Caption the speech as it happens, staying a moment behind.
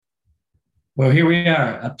Well, here we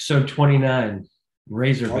are, episode 29, Well,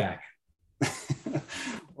 Razorback.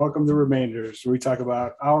 welcome to Remainders. We talk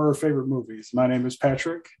about our favorite movies. My name is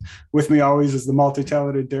Patrick. With me always is the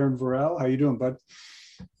multi-talented Darren Varel. How you doing, bud?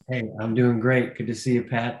 Hey, I'm doing great. Good to see you,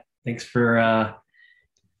 Pat. Thanks for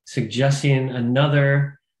suggesting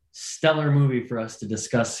another stellar movie for us to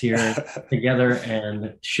discuss here together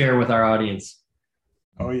and share with our audience.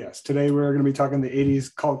 Oh yes. Today we're going to be talking the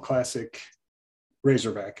 '80s cult classic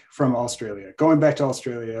Razorback from Australia. Going back to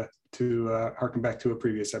Australia to harken back to a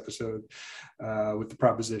previous episode with the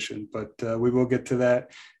proposition, but we will get to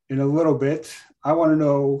that in a little bit. I want to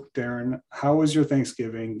know, Darren, how was your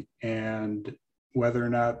Thanksgiving and whether or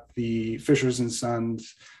not the Fishers and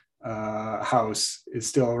Sons house is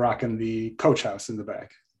still rocking the coach house in the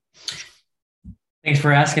back. Thanks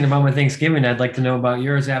for asking about my Thanksgiving. I'd like to know about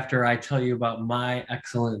yours after I tell you about my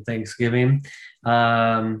excellent Thanksgiving.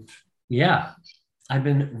 Um, yeah, I've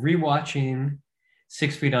been rewatching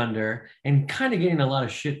 6 Feet Under and kind of getting a lot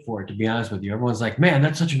of shit for it, to be honest with you. Everyone's like, man,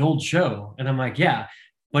 that's such an old show. And I'm like, yeah,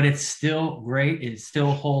 but it's still great. It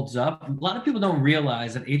still holds up. A lot of people don't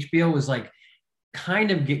realize that HBO was like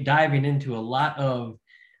kind of diving into a lot of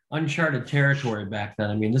uncharted territory back then.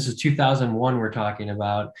 I mean, this is 2001 we're talking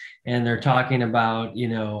about, and they're talking about,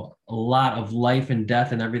 a lot of life and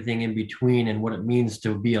death and everything in between and what it means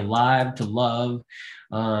to be alive, to love.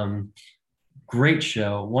 Um, Great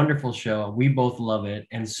show, wonderful show. We both love it.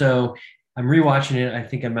 And so I'm rewatching it. I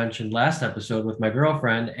think I mentioned last episode with my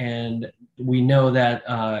girlfriend, and we know that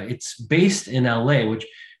it's based in LA, which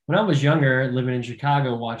when I was younger, living in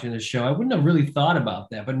Chicago, watching this show, I wouldn't have really thought about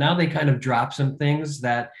that. But now they kind of drop some things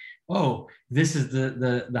that, oh, this is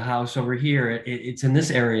the house over here. It's in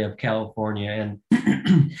this area of California, and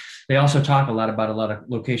they also talk a lot about a lot of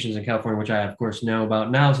locations in California, which I of course know about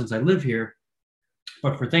now since I live here.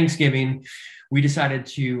 But for Thanksgiving, we decided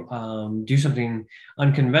to do something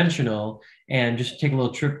unconventional and just take a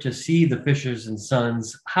little trip to see the Fishers and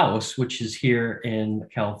Sons house, which is here in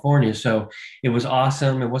California. So it was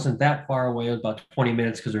awesome. It wasn't that far away. It was about 20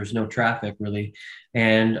 minutes because there was no traffic really.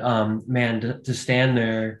 And man, to stand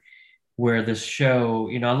there where this show,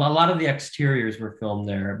 a lot of the exteriors were filmed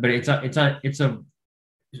there, but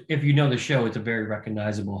if you know the show, it's a very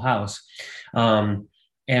recognizable house. Um,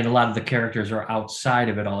 and a lot of the characters are outside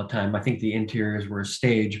of it all the time. I think the interiors were a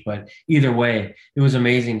stage, but either way, it was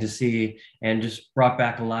amazing to see and just brought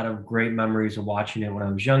back a lot of great memories of watching it when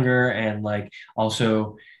I was younger. And like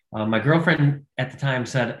also, my girlfriend at the time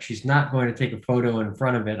said she's not going to take a photo in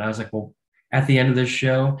front of it. And I was like, well, at the end of this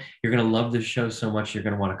show, you're going to love this show so much, you're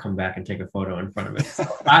going to want to come back and take a photo in front of it. So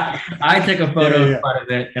I took a Yeah, photo yeah, in yeah. front of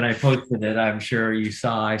it and I posted it. I'm sure you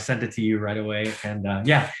saw, I sent it to you right away. And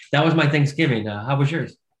yeah, that was my Thanksgiving. How was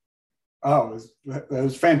yours? Oh, that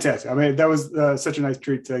was fantastic. I mean, that was such a nice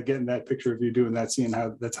treat to get in that picture of you doing that, seeing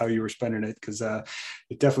how that's how you were spending it, because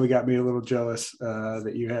it definitely got me a little jealous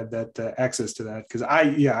that you had that access to that. Because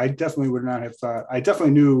I definitely would not have thought. I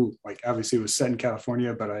definitely knew, like, obviously it was set in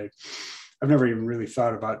California, but I've never even really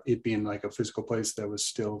thought about it being like a physical place that was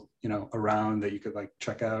still, around that you could like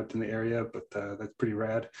check out in the area. But that's pretty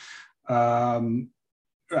rad. Um,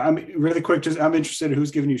 I mean, really quick, just I'm interested in who's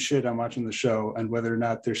giving you shit on watching the show and whether or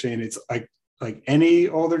not they're saying it's like any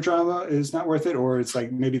older drama is not worth it, or it's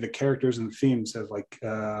like maybe the characters and the themes have like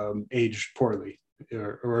aged poorly,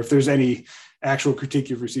 or if there's any actual critique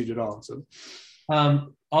you've received at all. So,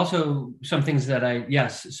 Also, some things that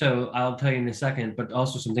yes, so I'll tell you in a second, but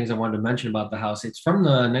also some things I wanted to mention about the house. It's from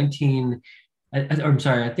the 19, I'm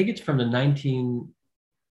sorry, I think it's from the 1920s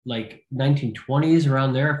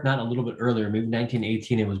around there, if not a little bit earlier, maybe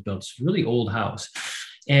 1918 it was built. It's a really old house.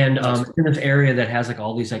 And nice. in this area that has like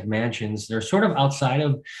all these like mansions, they're sort of outside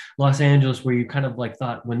of Los Angeles where you kind of like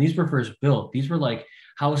thought when these were first built, these were like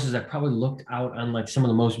houses that probably looked out on like some of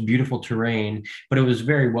the most beautiful terrain, but it was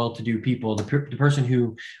very well-to-do people. The person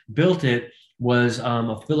who built it was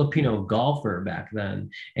a Filipino golfer back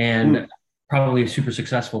then. And Mm. probably a super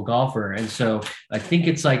successful golfer. And so I think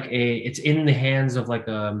it's in the hands of like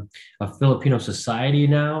a Filipino society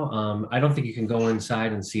now. I don't think you can go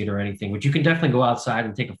inside and see it or anything, but you can definitely go outside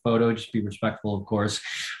and take a photo, just be respectful, of course.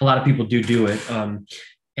 A lot of people do it.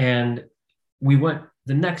 And we went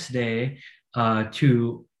the next day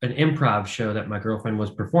to an improv show that my girlfriend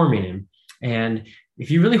was performing in. And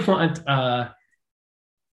if you really want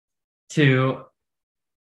to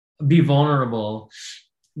be vulnerable,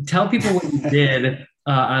 tell people what you did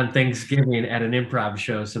on Thanksgiving at an improv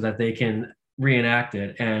show so that they can reenact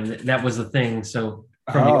it. And that was the thing. So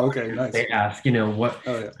from the Oh, okay, audience, nice. they ask, what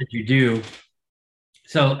Oh yeah. did you do?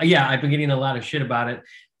 So yeah, I've been getting a lot of shit about it.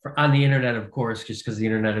 on the internet, of course, just because the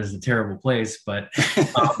internet is a terrible place. But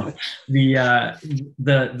um, the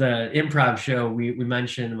the improv show we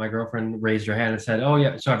mentioned, my girlfriend raised her hand and said, "Oh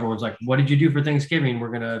yeah." So everyone's like, "What did you do for Thanksgiving?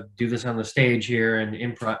 We're gonna do this on the stage here and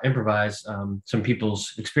improvise some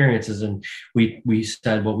people's experiences." And we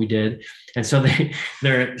said what we did, and so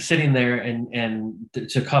they're sitting there and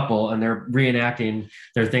it's a couple and they're reenacting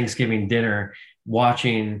their Thanksgiving dinner,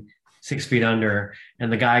 watching 6 Feet Under,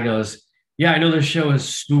 and the guy goes, "Yeah, I know this show is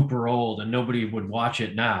super old and nobody would watch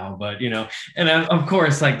it now, but and of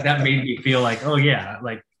course, like that made me feel like, oh yeah,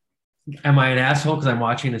 like, am I an asshole because I'm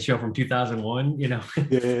watching the show from 2001?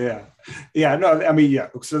 Yeah. No, I mean, yeah.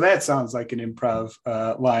 So that sounds like an improv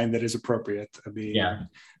line that is appropriate. I mean, Yeah,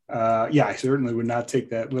 yeah, I certainly would not take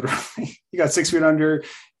that literally. You got 6 Feet Under,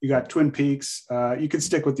 you got Twin Peaks. You could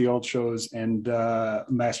stick with the old shows and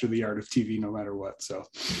master the art of TV no matter what. So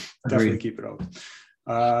definitely keep it open.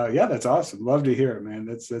 Yeah, that's awesome. Love to hear it, man.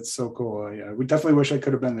 That's so cool. Yeah, we definitely wish I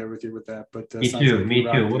could have been there with you with that. But me too. Me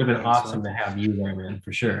too. Would have been awesome to have you there, man,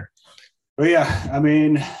 for sure. But yeah, I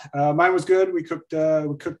mean, mine was good. We cooked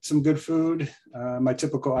some good food. My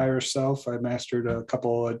typical Irish self. I mastered a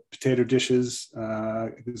couple of potato dishes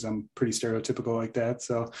because I'm pretty stereotypical like that.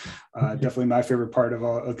 So definitely my favorite part of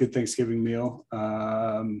a good Thanksgiving meal.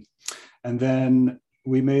 And then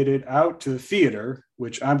we made it out to the theater,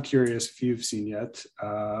 which I'm curious if you've seen yet.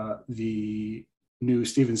 The new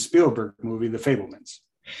Steven Spielberg movie, The Fabelmans.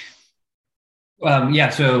 Yeah,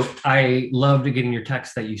 so I loved getting your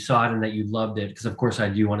text that you saw it and that you loved it because, of course, I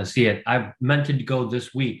do want to see it. I meant to go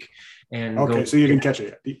this week and okay, so you didn't catch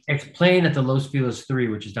it yet. It's playing at the Los Feliz 3,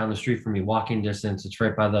 which is down the street from me, walking distance. It's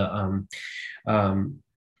right by the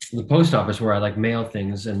post office where I like mail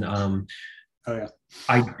things, and oh yeah.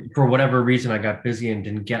 I, for whatever reason, I got busy and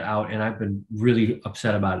didn't get out, and I've been really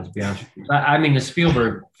upset about it, to be honest with you. I mean, the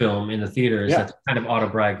Spielberg film in the theaters, that's kind of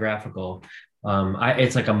autobiographical.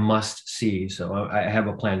 It's like a must see, so I have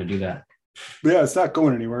a plan to do that. Yeah, it's not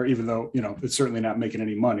going anywhere, even though it's certainly not making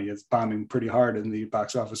any money. It's bombing pretty hard in the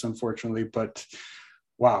box office, unfortunately. But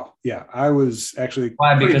wow, yeah, I was actually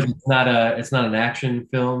because it's not an action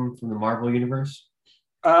film from the Marvel universe.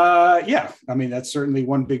 Yeah, I mean that's certainly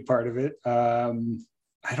one big part of it.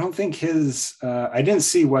 I don't think I didn't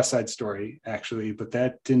see West Side Story actually, but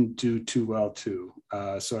that didn't do too well too.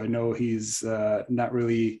 So I know he's not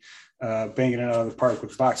really banging it out of the park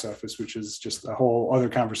with the box office, which is just a whole other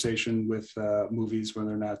conversation with movies when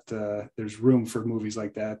they're not. There's room for movies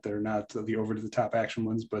like that. They're not the over to the top action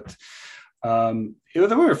ones, but there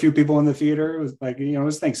were a few people in the theater. It was like it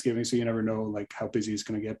was Thanksgiving, so you never know like how busy it's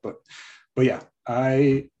going to get, but yeah,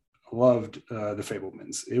 I loved The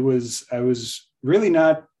Fabelmans. I was really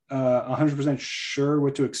not 100% sure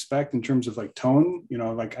what to expect in terms of like tone.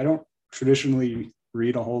 Like I don't traditionally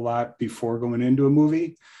read a whole lot before going into a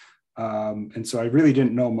movie. And so I really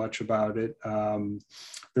didn't know much about it.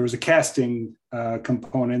 There was a casting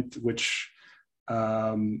component, which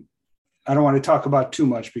I don't want to talk about too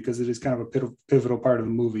much because it is kind of a pivotal part of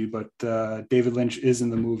the movie, but David Lynch is in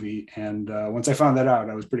the movie. And once I found that out,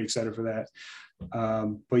 I was pretty excited for that.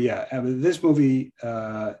 But yeah, I mean, this movie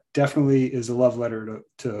definitely is a love letter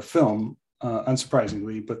to film,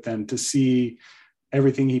 unsurprisingly, but then to see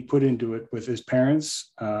everything he put into it with his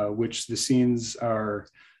parents, which the scenes are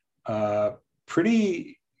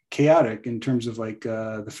pretty chaotic in terms of like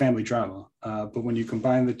the family drama. But when you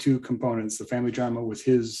combine the two components, the family drama with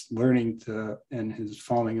his learning and his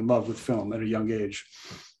falling in love with film at a young age,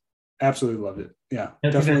 absolutely loved it. Yeah,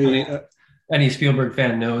 definitely. Any Spielberg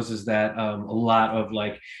fan knows is that a lot of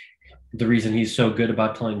like the reason he's so good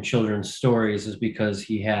about telling children's stories is because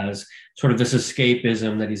he has sort of this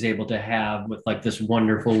escapism that he's able to have with like this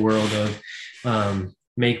wonderful world of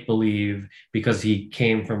make believe because he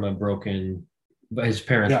came from his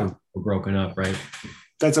parents were broken up, right?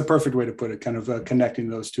 That's a perfect way to put it, kind of connecting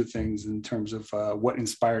those two things in terms of what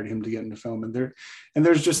inspired him to get into film. And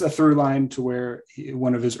there's just a through line to where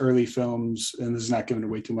one of his early films, and this is not giving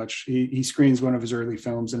away too much, he screens one of his early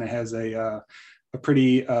films and it has a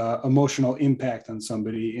pretty emotional impact on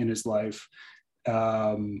somebody in his life.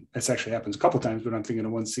 This actually happens a couple of times, but I'm thinking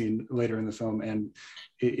of one scene later in the film, and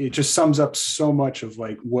it just sums up so much of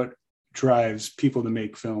like what drives people to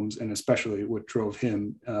make films, and especially what drove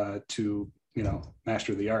him to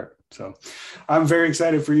master the art. So I'm very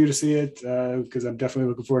excited for you to see it because I'm definitely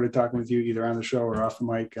looking forward to talking with you either on the show or off the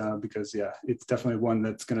mic because it's definitely one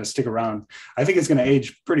that's going to stick around. I think it's going to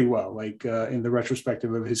age pretty well, like in the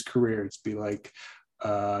retrospective of his career. It's be like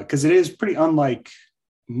because it is pretty unlike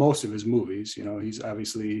most of his movies. He's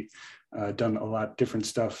obviously done a lot different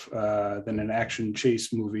stuff than an action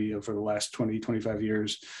chase movie over the last 20, 25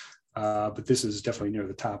 years. But this is definitely near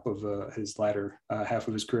the top of his latter half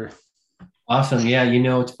of his career. Awesome. Yeah,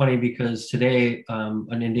 it's funny because today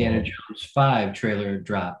an Indiana Jones 5 trailer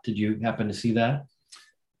dropped. Did you happen to see that?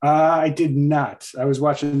 I did not. I was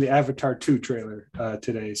watching the Avatar 2 trailer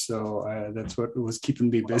today, so that's what was keeping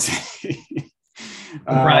me busy.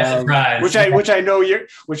 Surprise, surprise. Which I know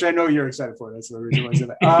you're excited for. That's the reason why I said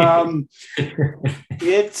that.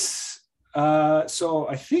 It's so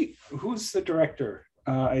I think who's the director?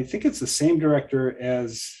 I think it's the same director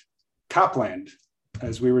as Copland,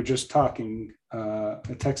 as we were just texting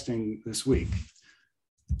this week.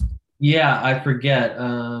 Yeah, I forget.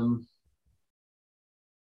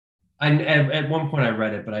 At one point I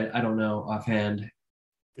read it, but I don't know offhand.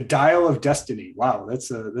 The Dial of Destiny. Wow, that's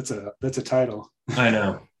a title. I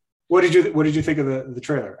know. What did you think of the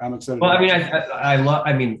trailer? I'm excited. Well, I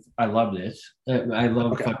loved it. I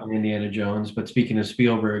love fucking Indiana Jones. But speaking of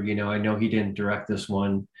Spielberg, I know he didn't direct this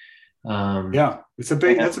one. That's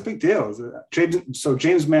a big deal.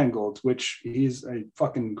 James Mangold, which he's a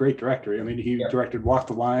fucking great director. I mean, he directed Walk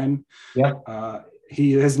the Line. Yeah.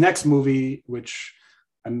 His next movie, which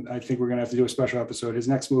I think we're gonna have to do a special episode. His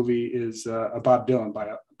next movie is a Bob Dylan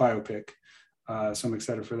biopic. So I'm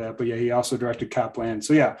excited for that. But yeah, he also directed Copland.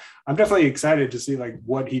 So yeah, I'm definitely excited to see like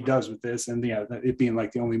what he does with this, and yeah, it being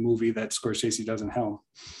like the only movie that Scorsese doesn't helm.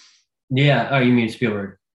 Yeah. Oh, you mean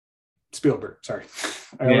Spielberg? Sorry,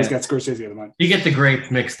 I always got Scorsese in mind. You get the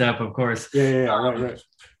greats mixed up, of course. Yeah, right.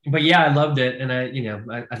 But yeah, I loved it, and I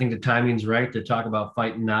think the timing's right to talk about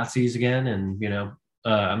fighting Nazis again, and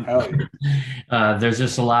there's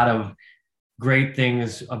just a lot of great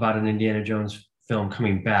things about an Indiana Jones film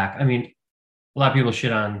coming back. I mean, a lot of people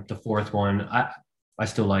shit on the fourth one. I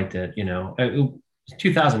still liked it. It's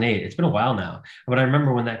 2008. It's been a while now, but I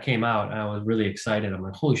remember when that came out, I was really excited. I'm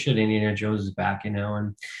like, holy shit, Indiana Jones is back,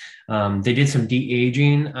 and they did some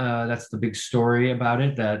de-aging. That's the big story about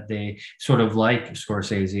it, that they sort of like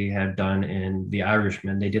Scorsese had done in The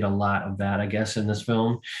Irishman. They did a lot of that, I guess, in this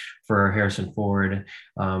film for Harrison Ford,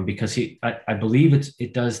 because I believe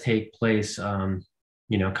it does take place,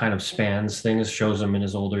 kind of spans things, shows him in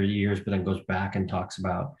his older years, but then goes back and talks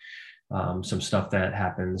about some stuff that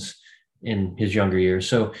happens in his younger years.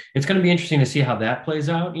 So it's going to be interesting to see how that plays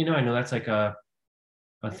out. I know that's like a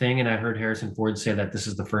thing. And I heard Harrison Ford say that this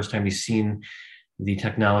is the first time he's seen the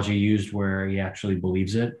technology used where he actually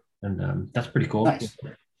believes it. And that's pretty cool. Nice.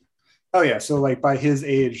 Oh yeah. So like by his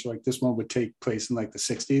age, like this one would take place in like the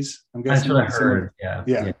 60s. I'm guessing. That's what I heard. Yeah.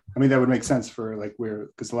 I mean, that would make sense for like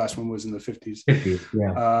because the last one was in the 50s.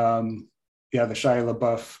 The Shia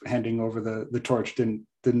LaBeouf handing over the torch didn't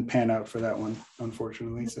pan out for that one,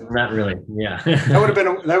 unfortunately. So not really. Yeah. that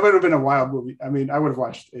would have been a wild movie. I mean, I would have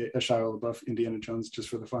watched a Shia LaBeouf Indiana Jones just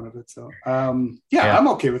for the fun of it. So I'm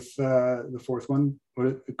okay with the fourth one.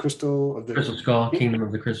 Crystal Skull, Kingdom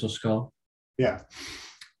of the Crystal Skull. Yeah.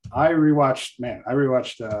 I rewatched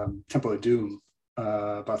Temple of Doom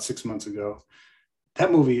about 6 months ago.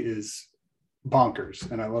 That movie is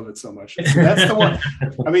bonkers, and I love it so much. So that's the one.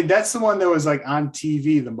 I mean, that's the one that was like on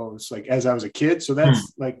TV the most, like as I was a kid. So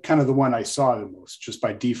that's like kind of the one I saw the most just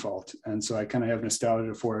by default, and so I kind of have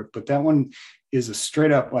nostalgia for it. But that one is a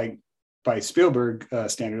straight up, like by Spielberg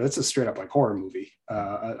standard, that's a straight up like horror movie.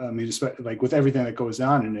 I mean, just like with everything that goes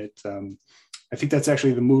on in it. I think that's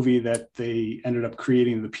actually the movie that they ended up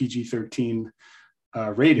creating the PG-13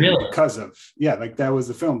 rating because of. Yeah, like that was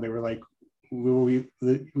the film. They were like, we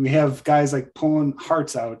have guys like pulling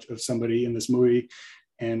hearts out of somebody in this movie,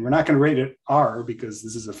 and we're not going to rate it R because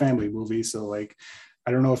this is a family movie. So like,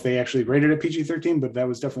 I don't know if they actually rated it PG-13, but that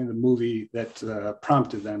was definitely the movie that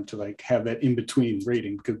prompted them to like have that in between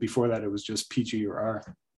rating, because before that it was just PG or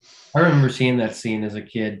R. I remember seeing that scene as a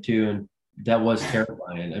kid too, and that was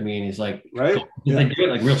terrifying. I mean, he's like, right? They do it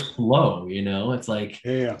like real slow, It's like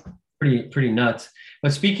pretty nuts.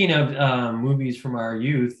 But speaking of movies from our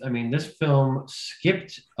youth, I mean, this film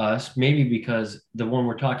skipped us, maybe because the one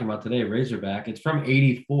we're talking about today, Razorback, it's from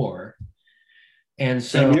 '84, and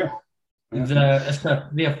so the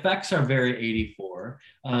effects are very '84.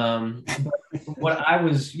 But what I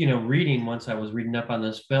was, reading once I was reading up on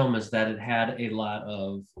this film is that it had a lot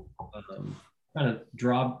of kind of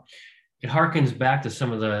drop. It harkens back to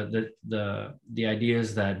some of the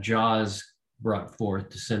ideas that Jaws brought forth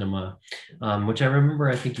to cinema, which I remember,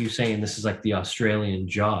 I think you saying this is like the Australian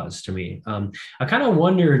Jaws to me. I kind of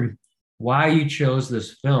wondered why you chose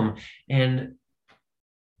this film. And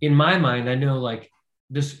in my mind, I know like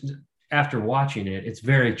this, after watching it, it's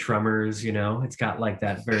very Tremors, it's got like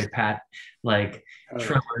that very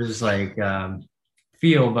Tremors like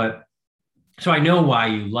feel, but So I know why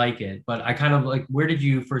you like it, but I kind of like, where did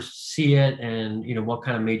you first see it, and what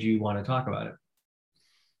kind of made you want to talk about it?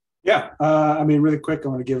 Yeah, I mean, really quick, I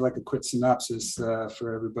want to give like a quick synopsis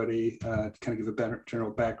for everybody, to kind of give a better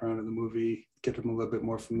general background of the movie, get them a little bit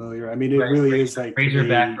more familiar. I mean, it Right, really is like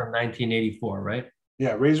Razorback from 1984, right?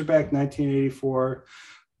 yeah, Razorback 1984,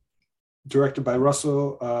 directed by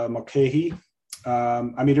Russell Mulcahy.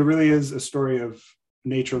 I mean, it really is a story of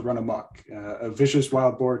nature run amok. A vicious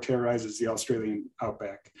wild boar terrorizes the Australian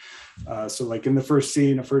outback. So, like in the first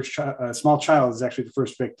scene, a small child is actually the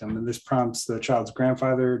first victim, and this prompts the child's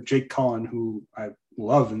grandfather, Jake Cullen, who I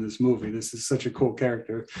love in this movie. This is such a cool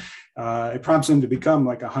character. It prompts him to become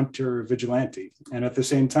like a hunter vigilante, and at the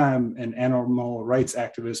same time, an animal rights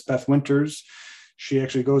activist, Beth Winters. She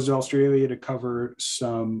actually goes to Australia to cover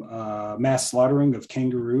some mass slaughtering of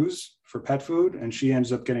kangaroos for pet food, and she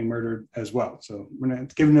ends up getting murdered as well. So we're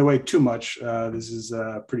not giving away too much. This is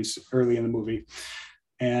pretty early in the movie.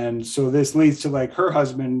 And so this leads to like her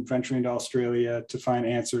husband venturing to Australia to find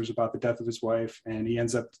answers about the death of his wife. And he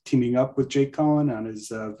ends up teaming up with Jake Cullen on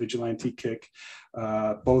his vigilante kick,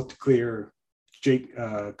 both to clear Jake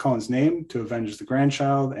Cullen's name, to avenge the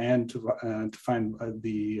grandchild, and to find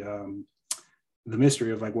the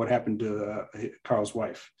mystery of like what happened to Carl's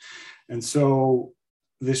wife. And so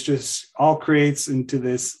this just all creates into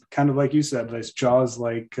this kind of, like you said, this Jaws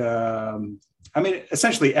like, I mean,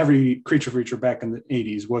 essentially every creature feature back in the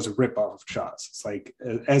 80s was a ripoff of Jaws. It's like,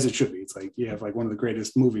 as it should be. It's like you have like one of the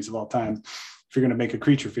greatest movies of all time. If you're going to make a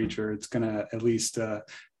creature feature, it's going to at least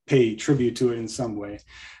pay tribute to it in some way.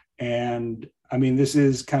 And I mean, this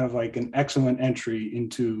is kind of like an excellent entry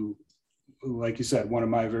into, like you said, one of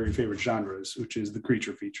my very favorite genres, which is the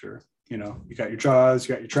creature feature. You know, you got your Jaws,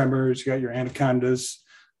 you got your Tremors, you got your Anacondas,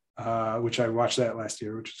 which I watched that last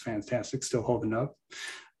year, which is fantastic, still holding up.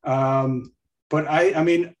 But I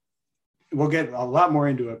mean, we'll get a lot more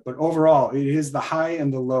into it, but overall, it is the high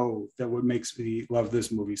and the low that what makes me love this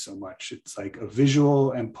movie so much. It's like a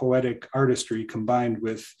visual and poetic artistry combined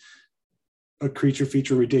with a creature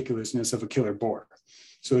feature ridiculousness of a killer boar.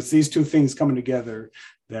 So it's these two things coming together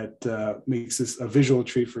that makes this a visual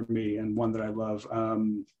treat for me, and one that I love.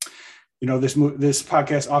 This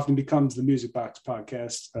podcast often becomes the Music Box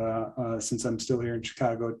podcast since I'm still here in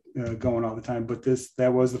Chicago, going all the time. But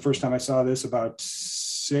that was the first time I saw this about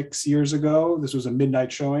 6 years ago. This was a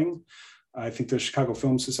midnight showing. I think the Chicago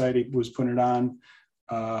Film Society was putting it on.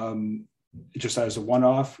 Just as a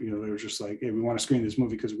one-off. They were just like, hey, we want to screen this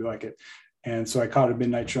movie because we like it. And so I caught a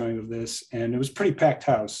midnight showing of this, and it was a pretty packed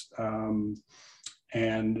house.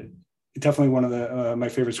 And definitely one of my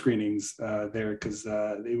favorite screenings there, because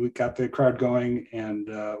we got the crowd going, and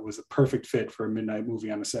was a perfect fit for a midnight movie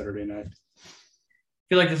on a Saturday night. I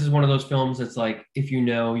feel like this is one of those films that's like, if you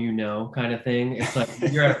know kind of thing. It's like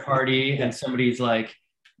you're at a party and somebody's like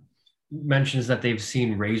mentions that they've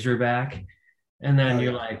seen Razorback, and then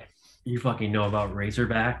you're like, you fucking know about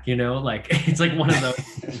Razorback, like it's like one of those,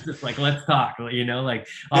 it's just like, let's talk, like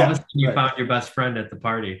all of a sudden you found your best friend at the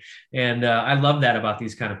party. And I love that about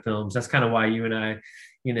these kind of films. That's kind of why you and I,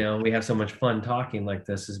 we have so much fun talking like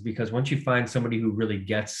this, is because once you find somebody who really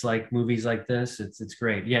gets like movies like this, it's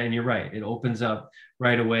great. Yeah, and you're right. It opens up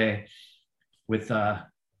right away with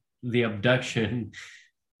the abduction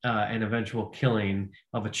and eventual killing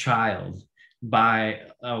of a child by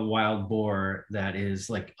a wild boar that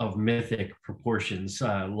is like of mythic proportions,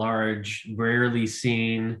 large, rarely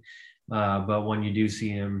seen. But when you do see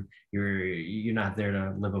him, you're not there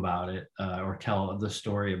to live about it or tell the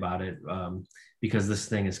story about it, because this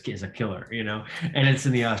thing is a killer, And it's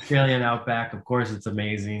in the Australian outback. Of course, it's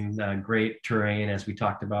amazing, great terrain, as we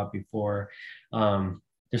talked about before.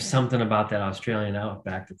 There's something about that Australian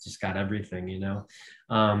outback that's just got everything,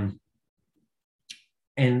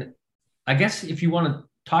 and I guess if you want to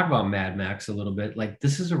talk about Mad Max a little bit, like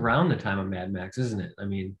this is around the time of Mad Max, isn't it? I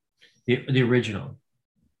mean, the original.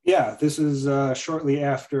 Yeah, this is shortly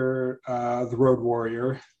after The Road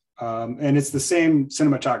Warrior, and it's the same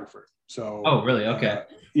cinematographer. So, oh, really? Okay.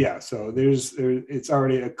 Yeah, so it's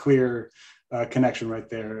already a clear connection right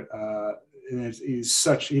there. And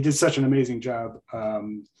he did such an amazing job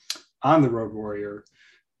on The Road Warrior,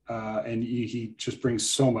 and he just brings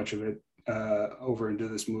so much of it over into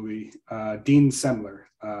this movie. Dean Semler,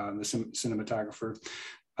 the cinematographer,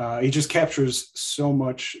 he just captures so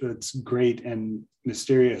much that's great and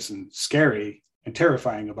mysterious and scary and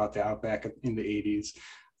terrifying about the outback in the 80s.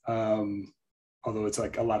 Although it's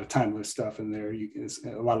like a lot of timeless stuff in there.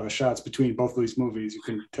 A lot of the shots between both of these movies, you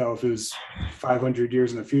can tell if it was 500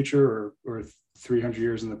 years in the future or 300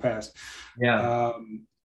 years in the past. Yeah.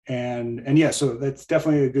 and yeah, so that's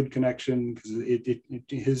definitely a good connection because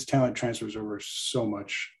his talent transfers over so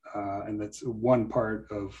much, and that's one part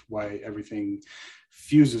of why everything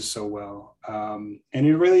fuses so well. And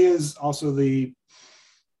it really is also the,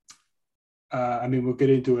 I mean, we'll get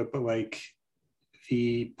into it, but like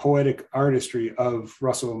the poetic artistry of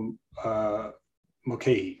Russell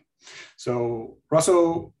Mulcahy. So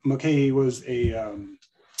Russell Mulcahy was a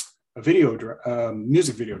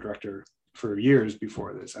music video director for years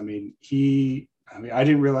before this. I mean, I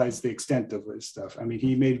didn't realize the extent of his stuff. I mean,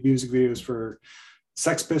 he made music videos for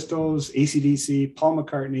Sex Pistols, AC/DC, Paul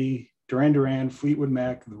McCartney, Duran Duran, Fleetwood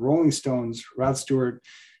Mac, the Rolling Stones, Rod Stewart,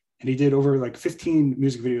 and he did over like 15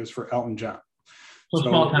 music videos for Elton John. So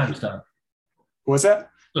small time stuff. What's that?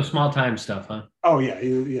 So small time stuff, huh? Oh yeah,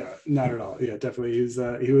 yeah, not at all. Yeah, definitely.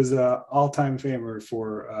 He was a all-time famer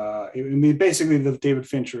for. I mean, basically the David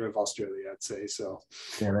Fincher of Australia, I'd say. So,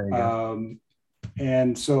 yeah, there you go.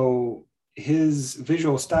 And so his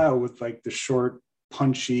visual style with like the short,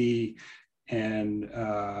 punchy, and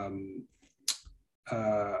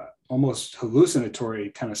almost hallucinatory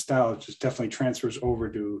kind of style just definitely transfers over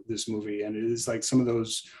to this movie, and it is like some of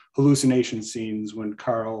those hallucination scenes when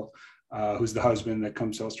Carl, who's the husband that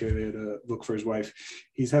comes to Australia to look for his wife,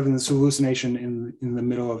 he's having this hallucination in the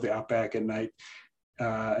middle of the outback at night,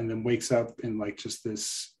 and then wakes up in like just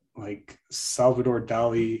this like Salvador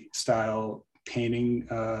Dali style painting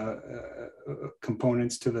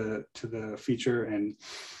components to the feature, and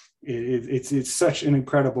it's such an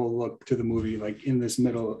incredible look to the movie, like in the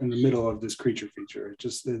middle of this creature feature. It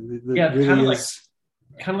just really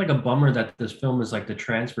kind of like a bummer that this film is like the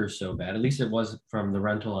transfer is so bad. At least it was from the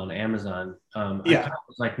rental on Amazon. I kind of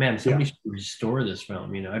was like, man, somebody should restore this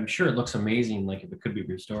film. You know, I'm sure it looks amazing, like if it could be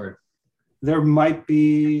restored. There might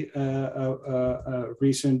be a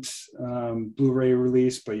recent Blu-ray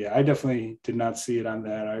release, but yeah, I definitely did not see it on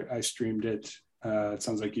that. I streamed it. It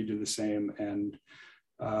sounds like you did the same, and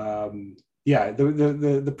yeah,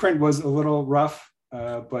 the print was a little rough.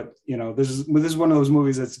 But you know, this is one of those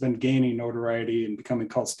movies that's been gaining notoriety and becoming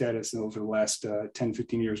cult status over the last 10,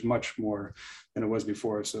 15 years, much more than it was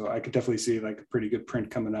before. So I could definitely see like a pretty good print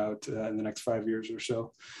coming out in the next 5 years or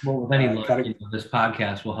so. Well, with any luck, this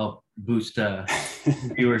podcast will help boost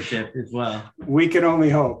viewership as well. We can only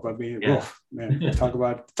hope. I mean, yeah. Man, talk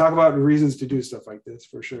about reasons to do stuff like this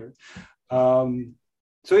for sure.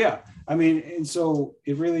 So yeah, I mean, and so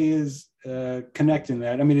it really is connecting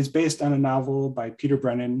that. I mean, it's based on a novel by Peter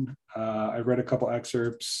Brennan. I read a couple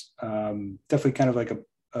excerpts. Definitely kind of like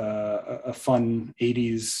a fun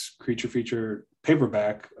 80s creature feature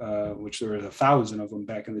paperback, which there were 1,000 of them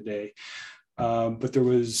back in the day. But there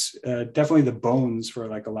was definitely the bones for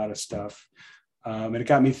like a lot of stuff. And it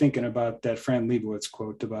got me thinking about that Fran Lebowitz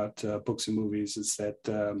quote about books and movies, is that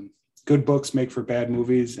good books make for bad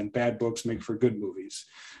movies and bad books make for good movies,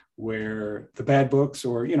 where the bad books,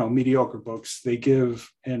 or, you know, mediocre books, they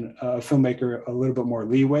give a filmmaker a little bit more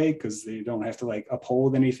leeway because they don't have to like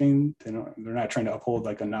uphold anything. They're not trying to uphold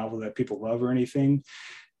like a novel that people love or anything.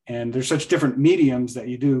 And there's such different mediums that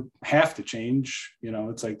you do have to change. You know,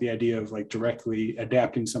 it's like the idea of like directly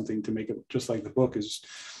adapting something to make it just like the book is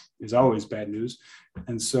always bad news.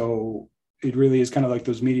 And so it really is kind of like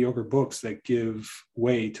those mediocre books that give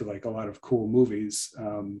way to like a lot of cool movies.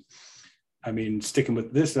 I mean, sticking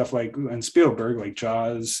with this stuff, like, and Spielberg, like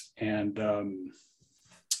Jaws and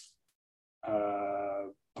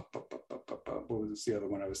what was the other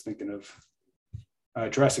one I was thinking of?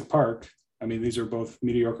 Jurassic Park. I mean, these are both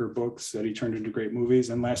mediocre books that he turned into great movies.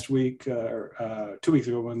 And last week, 2 weeks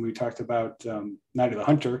ago, when we talked about Night of the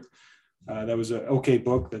Hunter, that was an okay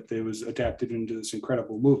book that they was adapted into this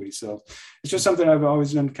incredible movie. So it's just something I've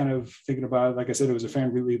always been kind of thinking about. Like I said, it was a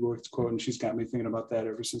Fran Lebowitz quote, and she's got me thinking about that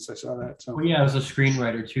ever since I saw that. So well, yeah, as a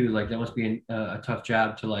screenwriter too, like that must be a tough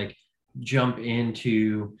job to like jump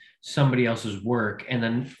into somebody else's work and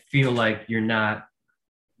then feel like you're not,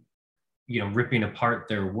 you know, ripping apart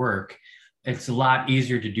their work. It's a lot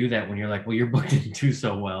easier to do that when you're like, well, your book didn't do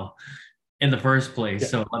so well in the first place. Yeah.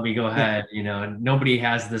 So let me go ahead, you know, and nobody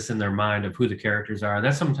has this in their mind of who the characters are.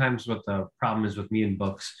 That's sometimes what the problem is with me in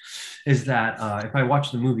books, is that if I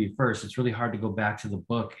watch the movie first, it's really hard to go back to the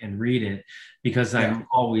book and read it because I'm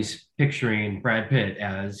always picturing Brad Pitt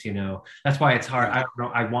as, you know, that's why it's hard. I don't know.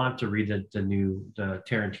 I want to read the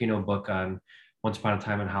Tarantino book on Once Upon a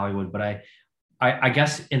Time in Hollywood, but I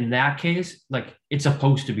guess in that case, like it's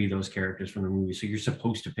supposed to be those characters from the movie. So you're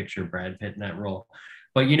supposed to picture Brad Pitt in that role.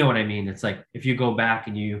 But you know what I mean? It's like if you go back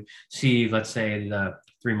and you see, let's say, the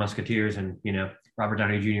Three Musketeers, and, you know, Robert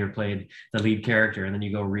Downey Jr. played the lead character, and then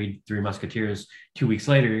you go read Three Musketeers 2 weeks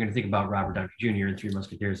later, you're going to think about Robert Downey Jr. and Three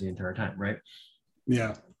Musketeers the entire time, right?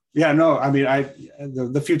 Yeah. Yeah, no, I mean,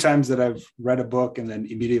 the few times that I've read a book and then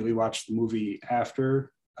immediately watched the movie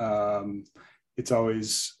after, it's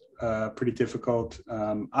always pretty difficult.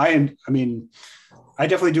 I mean, I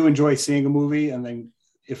definitely do enjoy seeing a movie, and then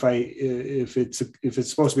if it's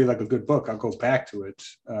supposed to be like a good book, I'll go back to it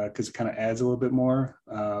because it kind of adds a little bit more.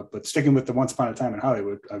 But sticking with the Once Upon a Time in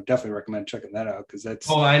Hollywood, I definitely recommend checking that out because that's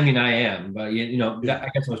Oh, I mean, I am, but yeah, I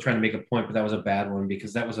guess I was trying to make a point, but that was a bad one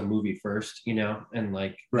because that was a movie first, and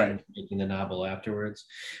like right. then making the novel afterwards.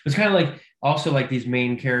 It's kind of like also like these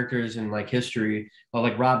main characters in like history, or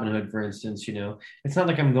like Robin Hood, for instance. It's not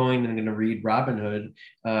like I'm going to read Robin Hood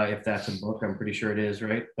if that's a book. I'm pretty sure it is,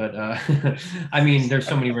 right? But I mean, there's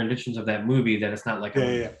so many renditions of that movie that it's not like I'm Yeah,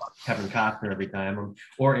 going yeah, to yeah. Kevin Costner every time,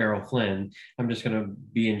 or Errol Flynn. I'm just going to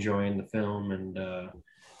be enjoying the film and.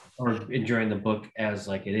 Or enjoying the book as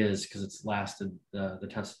like it is because it's lasted the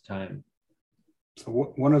test of time. So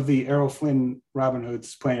one of the Errol Flynn Robin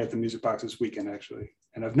Hoods playing at the Music Box this weekend, actually,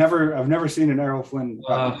 and I've never seen an Errol Flynn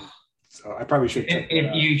Robin Hood, so I probably should check that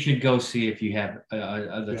out. You should go see if you have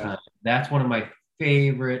the Yeah. time. That's one of my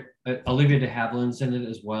favorite. Olivia de Havilland's in it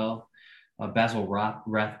as well. Basil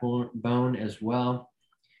Rathbone as well.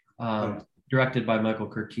 Directed by Michael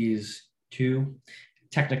Curtiz too.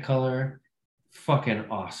 Technicolor, fucking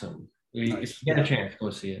awesome. Nice. If you get a chance, go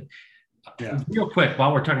see it. Yeah. Real quick,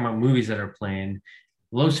 while we're talking about movies that are playing,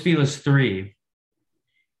 Los Feliz 3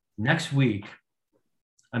 next week.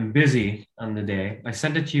 I'm busy on the day. I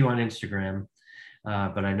sent it to you on Instagram,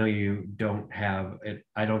 but I know you don't have it.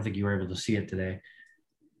 I don't think you were able to see it today.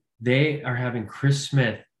 They are having Chris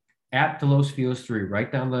Smith at the Los Feliz 3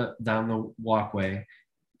 right down the walkway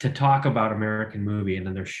to talk about American movie, and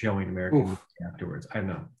then they're showing American movie afterwards. I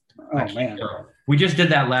know. Oh man. We just did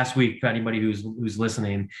that last week. For anybody who's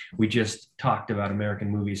listening, we just talked about American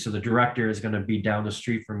movies. So the director is going to be down the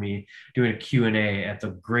street from me doing a Q&A at the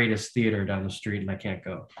greatest theater down the street, and I can't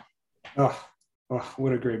go. Oh,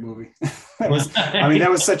 what a great movie. That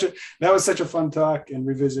was such a fun talk and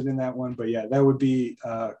revisiting that one. But yeah, that would be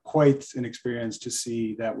quite an experience to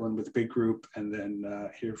see that one with a big group and then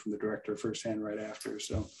hear from the director firsthand right after.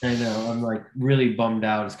 So I know I'm like really bummed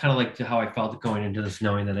out. It's kind of like how I felt going into this,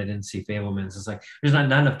 knowing that I didn't see Fabelmans. It's like there's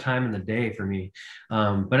not enough time in the day for me.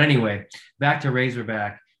 But anyway, back to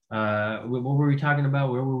Razorback. What were we talking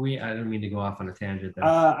about? Where were we? I didn't mean to go off on a tangent there.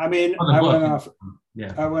 I went off.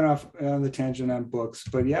 Yeah, I went off on the tangent on books,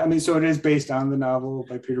 but yeah, I mean, so it is based on the novel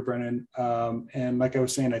by Peter Brennan, and like I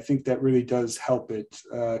was saying, I think that really does help it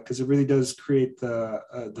because it really does create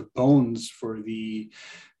the bones for the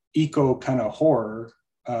eco kind of horror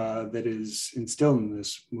that is instilled in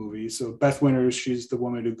this movie. So Beth Winters, she's the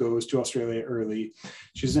woman who goes to Australia early.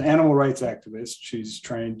 She's an animal rights activist. She's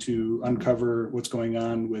trying to uncover what's going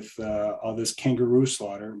on with all this kangaroo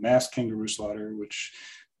slaughter, mass kangaroo slaughter, which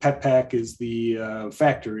Pet Pack is the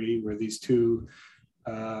factory where these two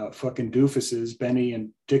fucking doofuses, Benny and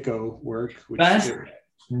Dicko, work.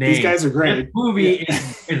 These guys are great.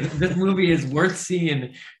 This movie is worth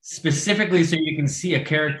seeing specifically so you can see a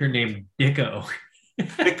character named Dicko.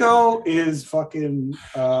 Dicko is fucking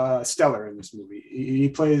stellar in this movie. He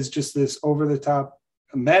plays just this over-the-top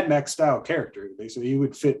Mad Max style character. So he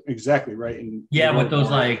would fit exactly right in. Yeah, with those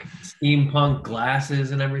like steampunk glasses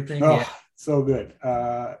and everything. Oh, yeah. So good.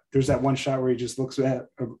 There's that one shot where he just looks at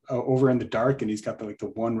over in the dark, and he's got the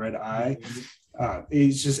one red eye.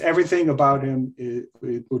 He's just everything about him.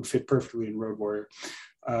 It would fit perfectly in Road Warrior.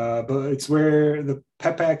 But it's where the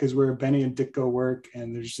Pet Pack is where Benny and Dick go work,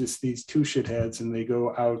 and there's just these two shitheads, and they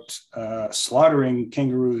go out slaughtering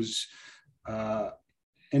kangaroos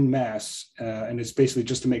en masse, and it's basically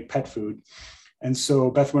just to make pet food. And so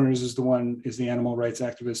Beth Winters is the animal rights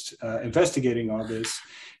activist investigating all this.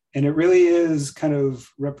 And it really is kind of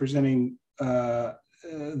representing the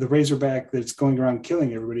Razorback that's going around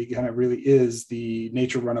killing everybody. Kind of really is the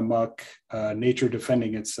nature run amok, nature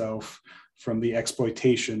defending itself from the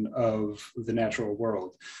exploitation of the natural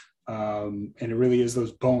world. And it really is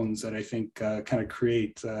those bones that I think kind of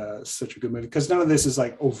create such a good movie, because none of this is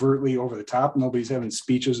like overtly over the top. Nobody's having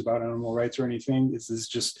speeches about animal rights or anything. This is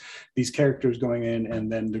just these characters going in, and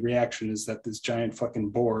then the reaction is that this giant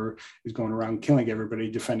fucking boar is going around killing everybody,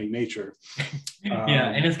 defending nature.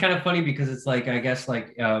 Yeah, and it's kind of funny because it's like, I guess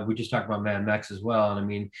like we just talked about Mad Max as well, and I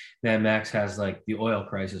mean Mad Max has like the oil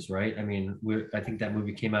crisis, right? I mean, I think that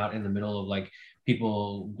movie came out in the middle of like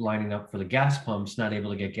people lining up for the gas pumps, not able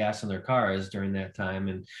to get gas in their cars during that time.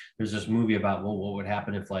 And there's this movie about, well, what would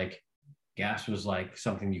happen if like gas was like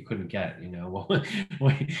something you couldn't get, well,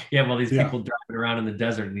 these people driving around in the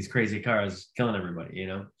desert in these crazy cars killing everybody,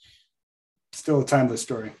 Still a timeless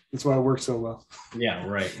story. That's why it works so well. Yeah,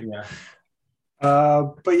 right. Yeah.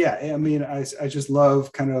 But yeah, I mean, I just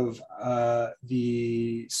love kind of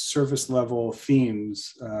the surface level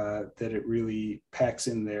themes that it really packs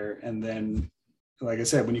in there. And then, like I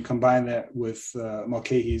said, when you combine that with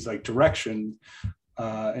Mulcahy's like direction,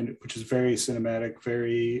 and which is very cinematic,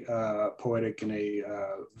 very poetic in a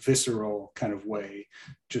visceral kind of way,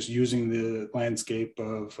 just using the landscape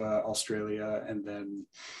of Australia. And then,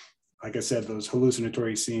 like I said, those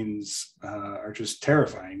hallucinatory scenes are just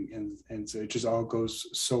terrifying, and so it just all goes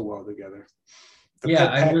so well together. Yeah,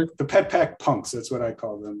 I really, The pet pack punks. That's what I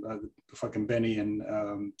call them. The fucking Benny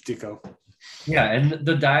and Dico. yeah, and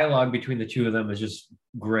the dialogue between the two of them is just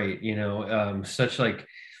great. Such like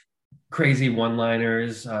crazy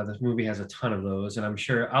one-liners. This movie has a ton of those, and I'm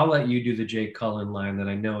sure I'll let you do the Jake Cullen line that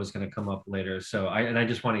I know is going to come up later. So I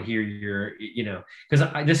just want to hear your,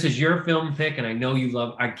 because this is your film pick, and I know you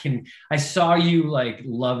love. I saw you like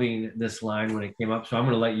loving this line when it came up, so I'm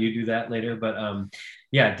going to let you do that later. But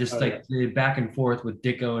yeah, just like the back and forth with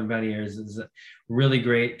Dicko and Benny is really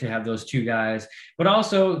great to have those two guys, but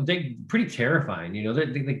also they pretty terrifying.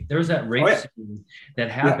 There's that rape scene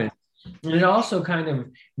that happened. And it also kind of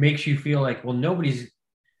makes you feel like, well, nobody's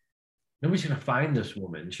going to find this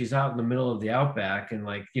woman. She's out in the middle of the outback, and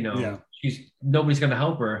like, nobody's going to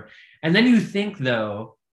help her. And then you think,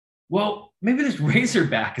 though, well, maybe this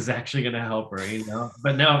Razorback is actually going to help her,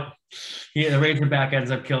 but no, the Razorback ends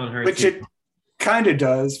up killing her. Which it kind of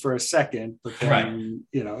does for a second, but then,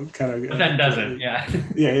 kind of. But then doesn't, yeah.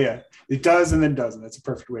 Yeah. It does and then doesn't. That's a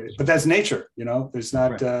perfect way. But that's nature, There's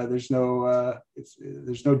not, there's no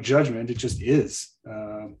judgment. It just is.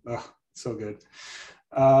 So good.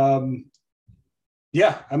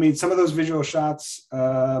 Yeah, I mean, some of those visual shots,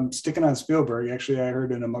 sticking on Spielberg. Actually, I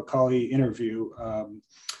heard in a Macaulay interview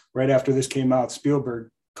right after this came out, Spielberg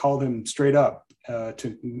called him straight up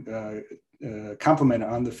to compliment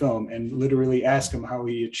on the film and literally ask him how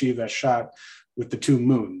he achieved that shot with the two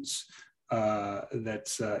moons.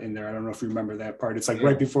 That's in there. I don't know if you remember that part. It's like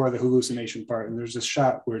right before the hallucination part, and there's this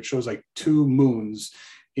shot where it shows like two moons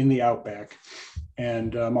in the outback.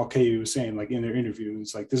 And Mulcahy was saying, like in their interview,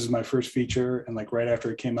 it's like, this is my first feature, and like right after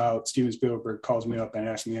it came out, Steven Spielberg calls me up and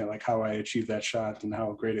asks me like how I achieved that shot and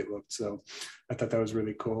how great it looked. So I thought that was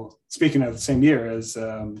really cool. Speaking of the same year as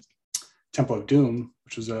Temple of Doom,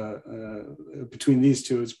 which was between these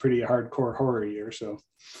two, it's pretty hardcore horror year. So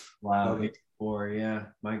wow. Yeah,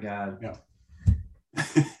 my God. Yeah.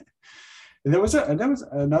 And there was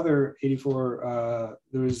another 84.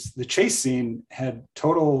 There was the chase scene had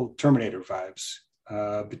total Terminator vibes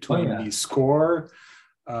between the score.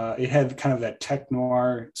 It had kind of that tech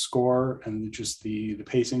noir score and just the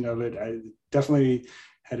pacing of it. I definitely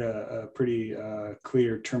had a pretty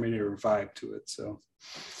clear Terminator vibe to it. So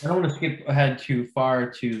I don't want to skip ahead too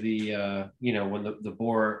far to the when the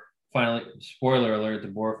boar finally, spoiler alert, the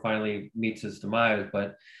boar finally meets his demise.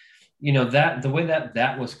 But that the way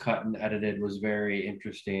that was cut and edited was very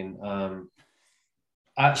interesting.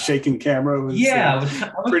 Shaking camera was was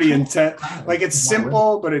pretty intense. Like it's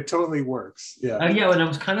simple, but it totally works. Yeah. And I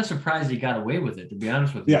was kind of surprised he got away with it, to be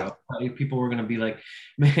honest with you. Yeah. People were going to be like,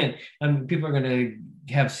 man, people are going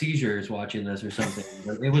to have seizures watching this or something.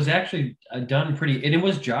 But it was actually done pretty, and it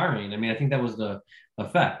was jarring. I mean, I think that was the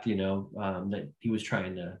effect, that he was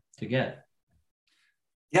trying to get.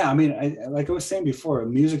 Yeah, I mean, like I was saying before,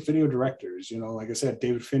 music video directors, like I said,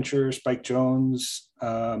 David Fincher, Spike Jonze,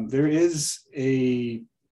 there is a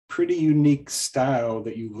pretty unique style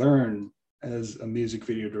that you learn as a music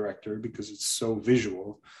video director because it's so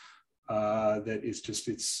visual that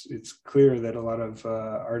it's clear that a lot of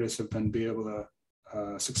artists have been able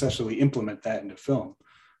to successfully implement that into film,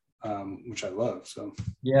 which I love. So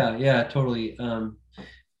yeah, totally.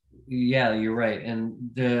 Yeah, you're right.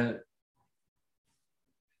 And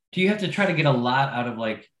do you have to try to get a lot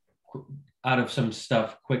out of some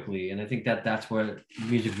stuff quickly? And I think that's what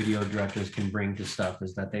music video directors can bring to stuff,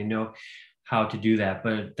 is that they know how to do that.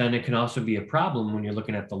 But then it can also be a problem when you're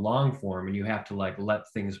looking at the long form and you have to like let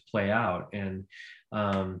things play out. And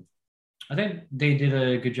I think they did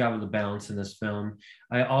a good job of the balance in this film.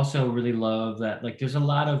 I also really love that, like, there's a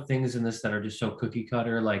lot of things in this that are just so cookie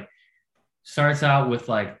cutter. Like, starts out with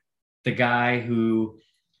like the guy who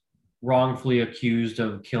wrongfully accused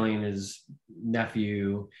of killing his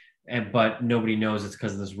nephew, but nobody knows it's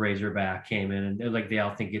because this Razorback came in, and like they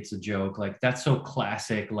all think it's a joke. Like, that's so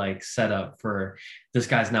classic, like setup for this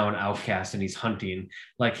guy's now an outcast and he's hunting.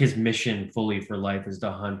 Like, his mission fully for life is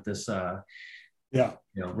to hunt this Yeah.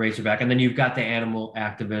 Razorback. And then you've got the animal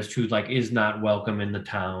activist who like is not welcome in the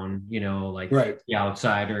town, like Right. the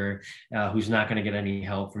outsider who's not going to get any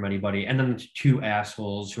help from anybody. And then the two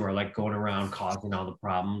assholes who are like going around causing all the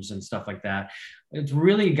problems and stuff like that. It's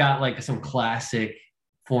really got like some classic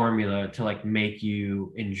formula to like make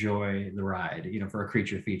you enjoy the ride, for a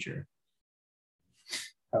creature feature.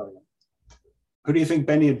 Oh, yeah. Who do you think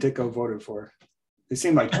Benny and Dicko voted for? They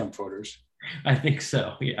seem like Trump voters. I think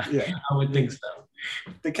so. Yeah. I would think so.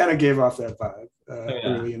 They kind of gave off that vibe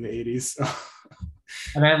early in the 80s. So.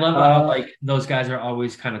 And I love how like those guys are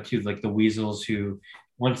always kind of too like the weasels who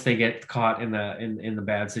once they get caught in the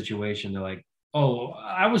bad situation, they're like, oh,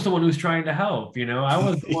 I was the one who's trying to help, I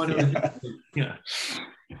was the one who was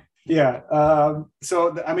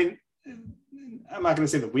So I mean, I'm not going to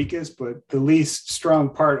say the weakest, but the least strong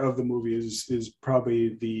part of the movie is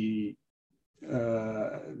probably the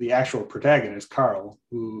actual protagonist, Carl,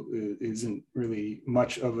 who isn't really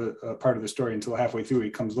much of a part of the story until halfway through. He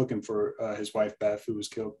comes looking for his wife, Beth, who was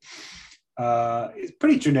killed. It's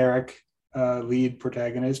pretty generic lead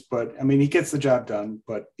protagonist, but I mean, he gets the job done.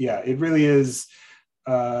 But yeah, it really is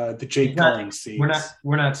the Jake Cullen scene.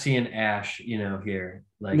 We're not seeing Ash, here.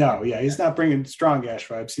 Like, no, yeah, he's not bringing strong Ash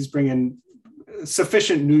vibes. He's bringing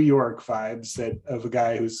sufficient New York vibes of a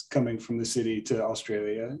guy who's coming from the city to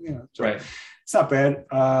Australia. So right. It's not bad,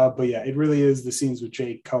 but yeah, it really is the scenes with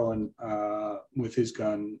Jake Cullen with his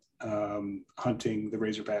gun hunting the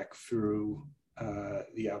Razorback through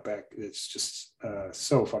the outback. It's just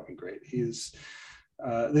so fucking great. This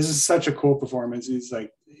is such a cool performance. He's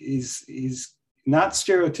not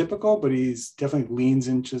stereotypical, but he's definitely leans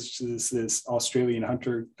into this Australian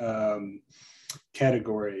hunter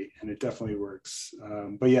category, and it definitely works.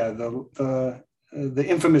 But yeah, the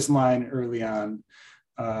infamous line early on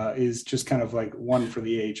is just kind of like one for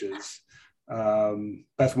the ages.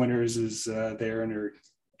 Beth Winters is there in her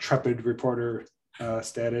trepid reporter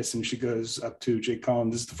status, and she goes up to Jake Cullen.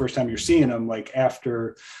 This is the first time you're seeing him, like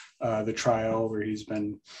after the trial where he's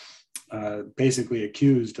been basically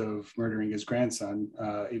accused of murdering his grandson,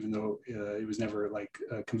 even though he was never like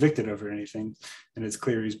convicted of or anything. And it's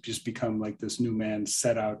clear he's just become like this new man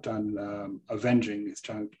set out on avenging his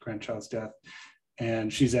grandchild's death.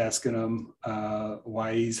 And she's asking him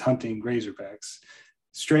why he's hunting razorbacks.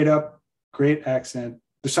 Straight up, great accent.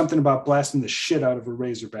 There's something about blasting the shit out of a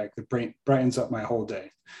razorback that brightens up my whole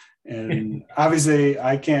day. And obviously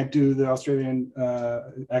I can't do the Australian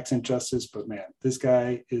accent justice, but man, this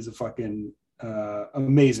guy is a fucking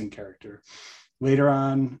amazing character. Later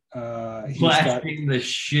on, he's blasting the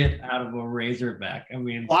shit out of a razorback. I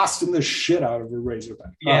mean, blasting the shit out of a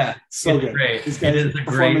razorback. Yeah, so good. Great. This guy's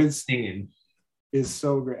performance scene is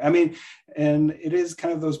so great. I mean, and it is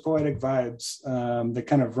kind of those poetic vibes that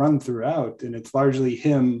kind of run throughout, and it's largely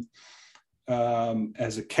him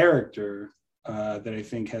as a character that I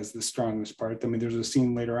think has the strongest part. I mean, there's a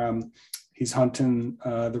scene later on, he's hunting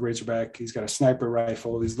the razorback. He's got a sniper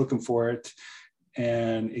rifle. He's looking for it,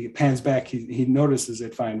 and he pans back. He notices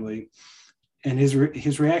it finally, and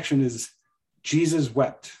his reaction is, Jesus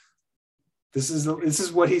wept. This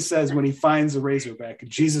is what he says when he finds a razorback.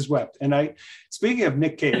 Jesus wept. And speaking of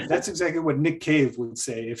Nick Cave, that's exactly what Nick Cave would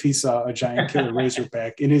say if he saw a giant killer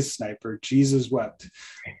razorback in his sniper. Jesus wept.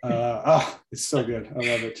 It's so good.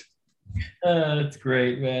 I love it. That's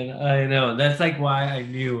great, man. I know. That's like why I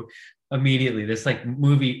knew immediately this like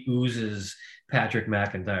movie oozes Patrick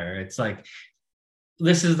McIntyre. It's like,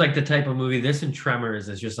 this is like the type of movie, this and Tremors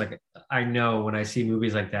is just like, I know when I see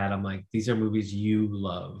movies like that, I'm like, these are movies you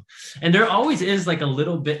love. And there always is like a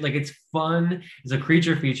little bit, like it's fun, it's a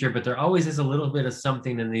creature feature, but there always is a little bit of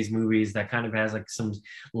something in these movies that kind of has like some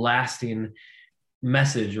lasting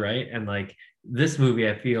message, right? And like this movie,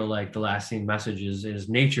 I feel like the lasting message is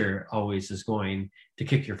nature always is going to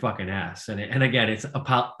kick your fucking ass. And again, it's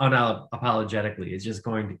unapologetically, it's just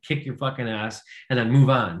going to kick your fucking ass and then move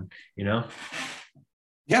on,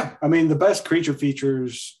 Yeah, I mean, the best creature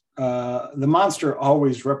features, the monster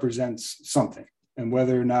always represents something, and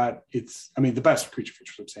whether or not the best creature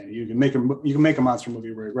features, I'm saying, you can make a monster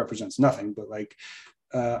movie where it represents nothing, but like,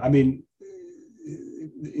 the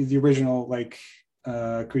original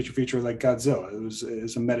creature feature like Godzilla, it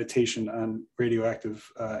was a meditation on radioactive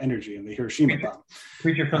energy and the Hiroshima bomb.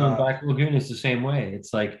 Creature from the Black Lagoon is the same way.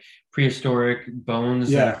 It's like prehistoric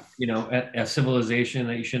bones, that, a civilization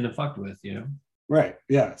that you shouldn't have fucked with, Right.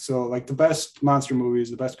 Yeah. So like the best monster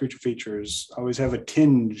movies, the best creature features always have a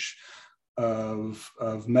tinge of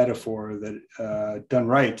metaphor that done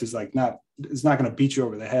right is like it's not going to beat you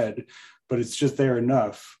over the head, but it's just there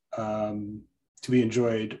enough to be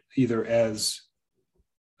enjoyed either as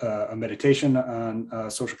a meditation on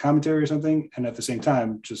social commentary or something, and at the same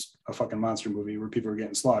time, just a fucking monster movie where people are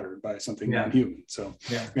getting slaughtered by something non-human. So,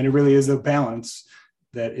 and it really is a balance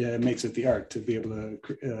that makes it the art to be able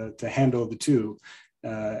to handle the two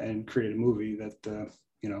and create a movie that the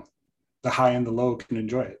high and the low can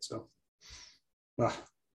enjoy it. So,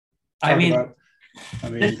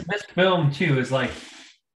 this film too is like,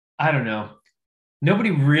 I don't know,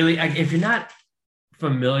 nobody really, if you're not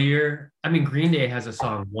familiar, I mean, Green Day has a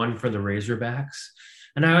song, One for the Razorbacks,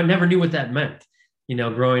 and I never knew what that meant.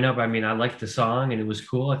 Growing up, I mean, I liked the song and it was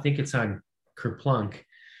cool. I think it's on Kerplunk.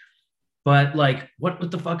 But like,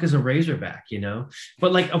 what the fuck is a razorback,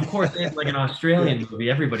 But like, of course, it's like an Australian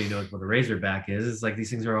movie. Everybody knows what a razorback is. It's like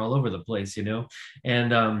these things are all over the place,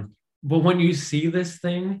 And but when you see this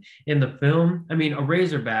thing in the film, I mean, a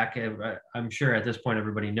razorback, I'm sure at this point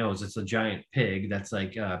everybody knows it's a giant pig that's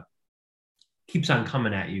like keeps on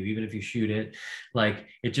coming at you, even if you shoot it. Like,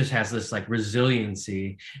 it just has this like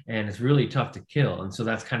resiliency, and it's really tough to kill. And so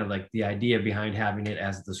that's kind of like the idea behind having it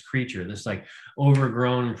as this creature, this like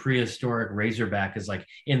overgrown prehistoric razorback is like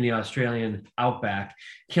in the Australian outback,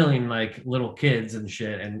 killing like little kids and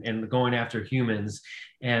shit, and going after humans.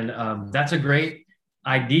 And that's a great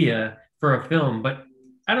idea for a film, but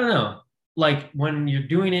I don't know. Like, when you're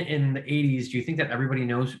doing it in the 80s, do you think that everybody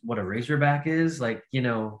knows what a razorback is? Like,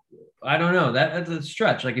 I don't know. That's a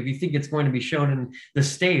stretch. Like, if you think it's going to be shown in the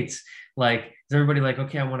States, like, is everybody like,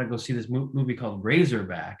 okay, I want to go see this movie called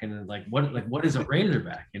Razorback? And then, what is a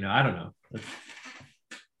razorback? I don't know.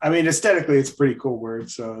 I mean, aesthetically, it's a pretty cool word.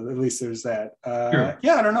 So at least there's that. Sure.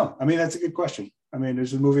 Yeah, I don't know. I mean, that's a good question. I mean,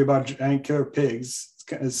 there's a movie about giant killer pigs.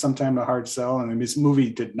 It's sometimes a hard sell. And I mean, this movie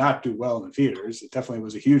did not do well in the theaters. It definitely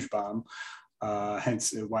was a huge bomb.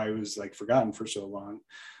 Hence why it was like forgotten for so long.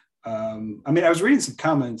 I mean, I was reading some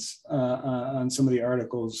comments on some of the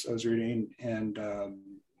articles I was reading, and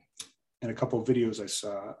a couple of videos I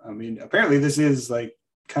saw. I mean, apparently this is like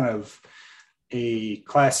kind of a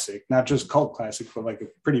classic, not just cult classic, but like a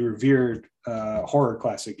pretty revered horror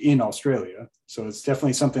classic in Australia. So it's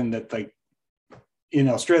definitely something that, like, in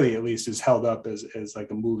Australia at least, is held up as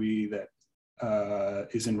like a movie that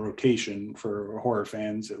is in rotation for horror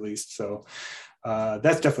fans at least. So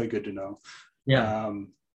that's definitely good to know. Yeah.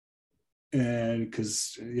 And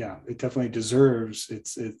because it definitely deserves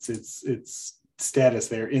its status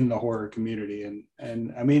there in the horror community,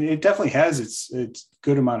 and I mean, it definitely has its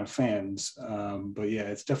good amount of fans, but yeah,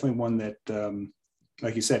 it's definitely one that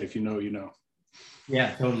like you said, if you know, you know.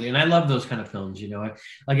 Yeah, totally. And I love those kind of films,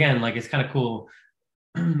 again, like, it's kind of cool.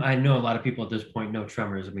 I know a lot of people at this point know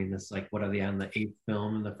Tremors. I mean, this, like, what are they on the 8th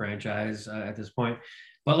film in the franchise at this point?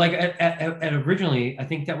 But like at originally, I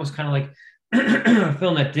think that was kind of like a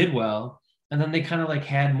film that did well, and then they kind of like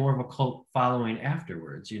had more of a cult following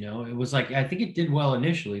afterwards. It was like, I think it did well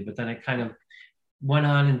initially, but then it kind of went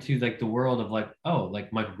on into like the world of like, oh,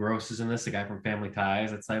 like Michael Gross is in this, the guy from Family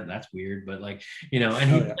Ties. That's like, that's weird, but like,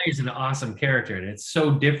 and he plays an awesome character, and it's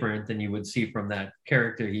so different than you would see from that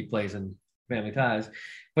character he plays in Family Ties.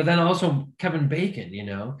 But then also Kevin Bacon,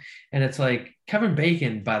 and it's like, Kevin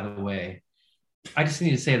Bacon, by the way, I just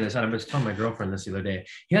need to say this. I was telling my girlfriend this the other day.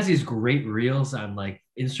 He has these great reels on like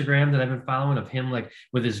Instagram that I've been following of him, like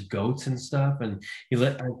with his goats and stuff. And I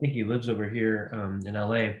think he lives over here in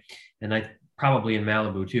LA, and I probably in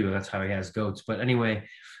Malibu too. That's how he has goats. But anyway,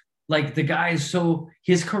 like, the guy is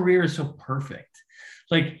his career is so perfect.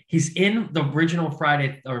 Like, he's in the original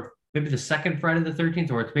Friday, or maybe the second Friday the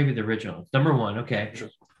 13th, or it's maybe the original. Number one, okay. Sure.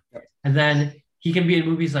 Yep. And then he can be in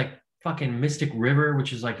movies like fucking Mystic River,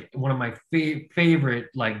 which is like one of my favorite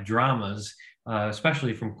like dramas,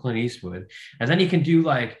 especially from Clint Eastwood. And then he can do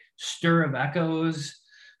like Stir of Echoes.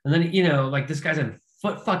 And then, like, this guy's in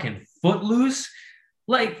fucking Footloose.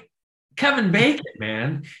 Like, Kevin Bacon,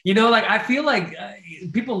 man, like, I feel like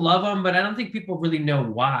people love him, but I don't think people really know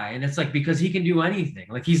why. And it's like, because he can do anything.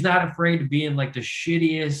 Like, he's not afraid to be in like the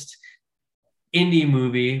shittiest indie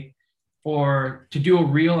movie, or to do a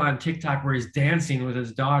reel on TikTok where he's dancing with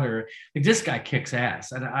his daughter. Like, this guy kicks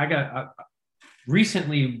ass. And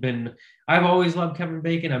I've always loved Kevin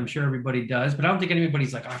Bacon. I'm sure everybody does, but I don't think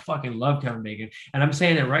anybody's like, I fucking love Kevin Bacon. And I'm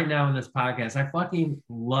saying it right now in this podcast, I fucking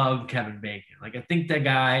love Kevin Bacon. Like, I think that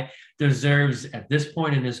guy deserves, at this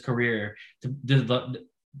point in his career, the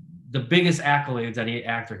biggest accolades any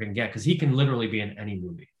actor can get, because he can literally be in any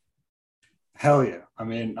movie. Hell yeah. I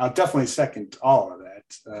mean, I'll definitely second all of that.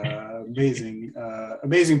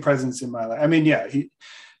 Amazing presence in my life. I mean, yeah,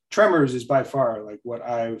 Tremors is by far like what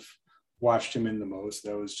I've watched him in the most.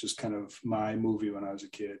 That was just kind of my movie when I was a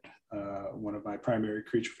kid, one of my primary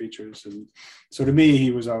creature features. And so to me,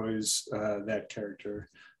 he was always that character.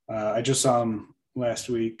 I just saw him last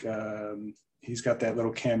week. He's got that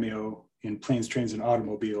little cameo in Planes, Trains, and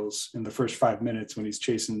Automobiles in the first 5 minutes when he's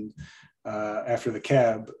chasing after the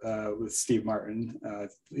cab with Steve Martin.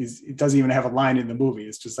 He doesn't even have a line in the movie.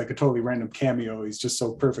 It's just like a totally random cameo. He's just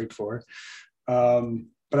so perfect for.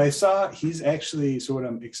 But I saw he's actually, so what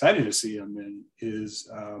I'm excited to see him in is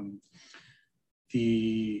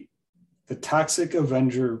the Toxic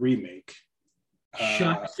Avenger remake.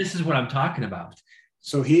 Shucks, this is what I'm talking about.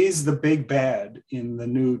 So he's the big bad in the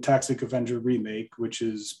new Toxic Avenger remake, which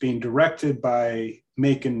is being directed by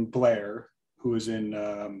Macon Blair, who is in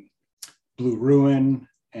Blue Ruin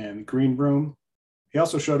and Green Room. He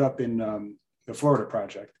also showed up in the Florida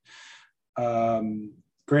Project.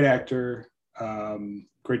 Great actor,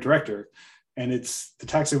 great director. And it's the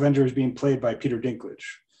Toxic Avenger is being played by Peter Dinklage.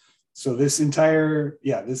 So this entire,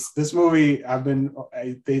 this movie,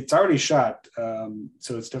 it's already shot.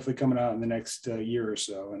 So it's definitely coming out in the next year or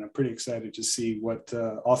so. And I'm pretty excited to see what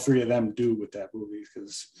all three of them do with that movie,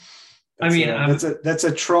 because that's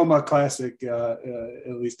a trauma classic,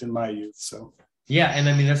 at least in my youth. So yeah, and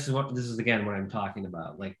I mean this is again what I'm talking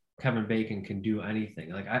about. Like Kevin Bacon can do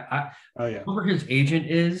anything. Like whoever his agent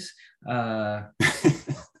is,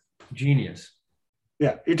 genius.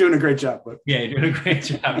 Yeah, you're doing a great job. But yeah, you're doing a great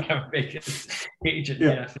job, Kevin Bacon's agent.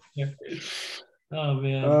 Yeah. Oh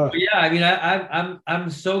man. But yeah, I mean, I'm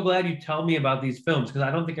so glad you tell me about these films, because I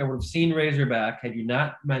don't think I would have seen Razorback had you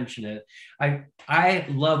not mentioned it. I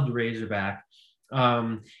loved Razorback.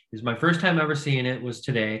 Is my first time ever seeing it was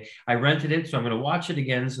today. I rented it, so I'm going to watch it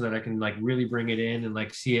again so that I can like really bring it in and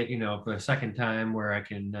like see it, for a second time, where I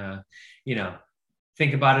can,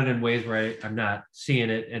 think about it in ways where I'm not seeing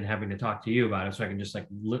it and having to talk to you about it. So I can just like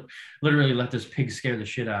literally let this pig scare the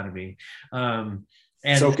shit out of me. And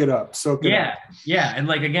soak it up. Yeah. And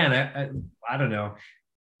like, again, I don't know.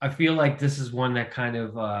 I feel like this is one that kind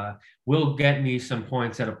of will get me some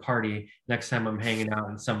points at a party next time I'm hanging out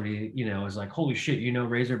and somebody, is like, holy shit,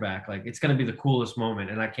 Razorback. Like, it's going to be the coolest moment.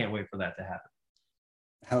 And I can't wait for that to happen.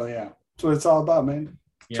 Hell yeah. That's what it's all about, man.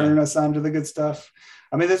 Yeah. Turning us on to the good stuff.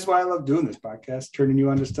 I mean, this is why I love doing this podcast, turning you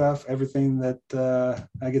on to stuff, everything that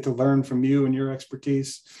I get to learn from you and your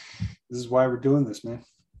expertise. This is why we're doing this, man.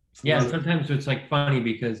 Yeah. Sometimes it's like funny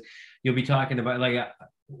because you'll be talking about, like,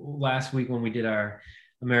 last week when we did our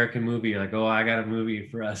American movie, you're like, oh, I got a movie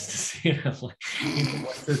for us to see. And I'm like,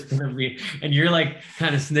 what's this gonna be? And you're like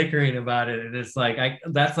kind of snickering about it. And it's like,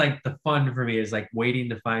 that's like the fun for me, is like waiting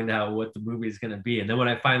to find out what the movie is gonna be. And then when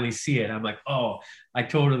I finally see it, I'm like, oh, I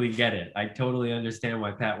totally get it. I totally understand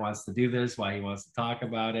why Pat wants to do this, why he wants to talk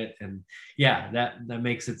about it. And yeah, that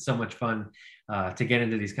makes it so much fun to get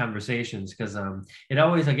into these conversations, because it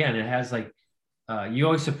always, again, it has like, you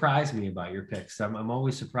always surprise me about your picks. I'm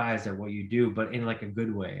always surprised at what you do, but in like a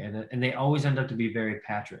good way. And they always end up to be very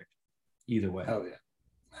Patrick, either way. Oh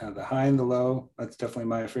yeah. The high and the low, that's definitely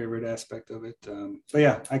my favorite aspect of it. But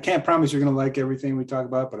yeah, I can't promise you're going to like everything we talk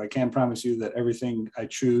about, but I can promise you that everything I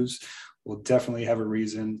choose will definitely have a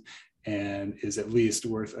reason and is at least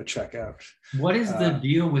worth a check out. What is the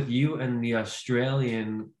deal with you and the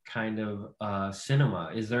Australian kind of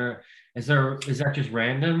cinema? Is that just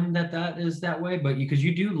random that is that way? But because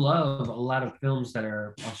you do love a lot of films that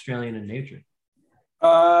are Australian in nature.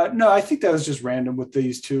 No, I think that was just random with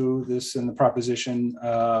these two, this and The Proposition.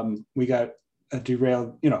 We got a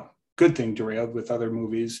derailed, good thing derailed with other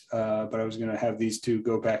movies, but I was going to have these two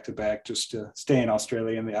go back to back just to stay in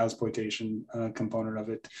Australia and the exploitation component of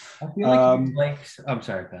it. I feel like I'm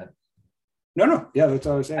sorry, Pat. No. Yeah, that's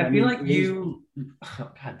all I was saying. I feel like you,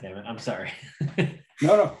 oh, God damn it. I'm sorry.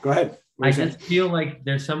 No, go ahead. I just feel like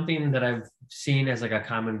there's something that I've seen as like a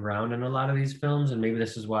common ground in a lot of these films. And maybe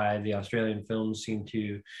this is why the Australian films seem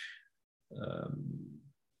to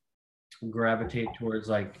gravitate towards,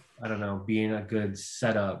 like, I don't know, being a good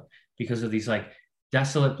setup, because of these like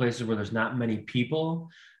desolate places where there's not many people,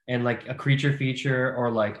 and like a creature feature or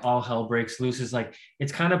like All Hell Breaks Loose is like,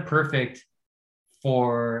 it's kind of perfect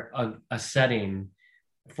for a setting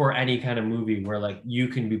for any kind of movie where like you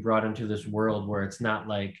can be brought into this world where it's not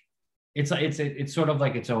like, it's sort of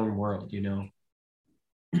like its own world,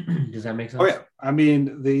 Does that make sense? Oh yeah. I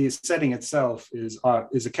mean, the setting itself is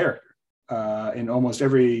a character. In almost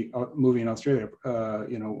every movie in Australia, at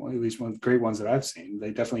least one of the great ones that I've seen,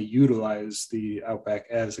 they definitely utilize the outback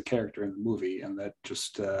as a character in the movie, and that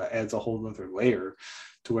just adds a whole other layer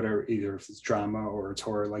to whatever, either if it's drama or it's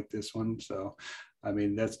horror like this one. So, I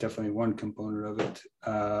mean, that's definitely one component of it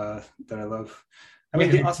that I love. I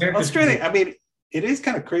mean, Australia, I mean, it is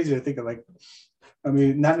kind of crazy to think of, like, I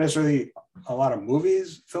mean, not necessarily a lot of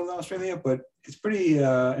movies filmed in Australia, but it's pretty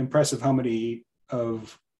impressive how many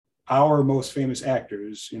of our most famous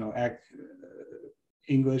actors,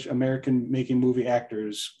 English American making movie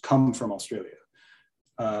actors come from Australia.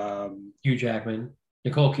 Hugh Jackman,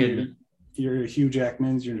 Nicole Kidman. Your Hugh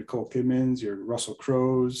Jackmans, your Nicole Kidmans, your Russell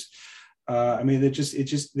Crowes. I mean,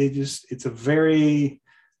 it's a very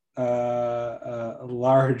a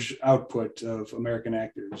large output of American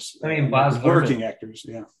actors. I mean, Baz working actors,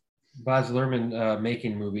 yeah. Baz Luhrmann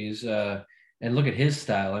making movies, and look at his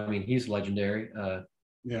style. I mean, he's legendary.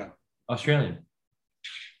 Yeah, Australian.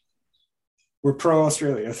 We're pro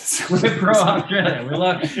Australia. We're pro Australia. We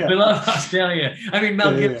love Australia. I mean,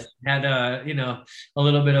 Mel Gibson had a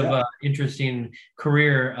little bit of an interesting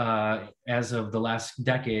career as of the last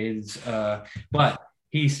decades, but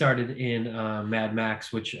he started in Mad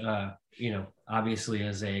Max, which obviously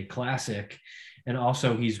is a classic, and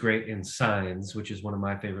also he's great in Signs, which is one of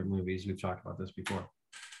my favorite movies. We've talked about this before.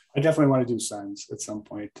 I definitely want to do Signs at some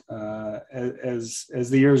point. As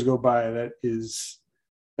the years go by,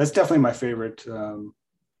 that's definitely my favorite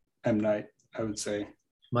M. Night, I would say.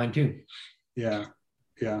 Mine too. Yeah.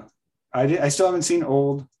 I still haven't seen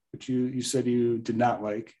Old, which you said you did not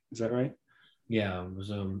like. Is that right? Yeah, it was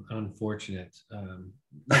unfortunate.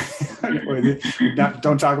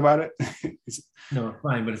 Don't talk about it. No,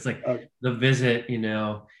 fine, but it's like The Visit.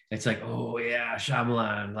 It's like, oh yeah,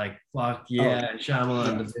 Shyamalan, like fuck yeah,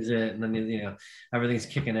 Shyamalan, The Visit, and then everything's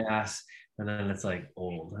kicking ass. And then it's like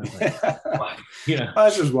Old.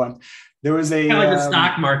 That's just one. There was a kind of like the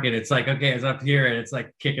stock market. It's like, okay, it's up here and it's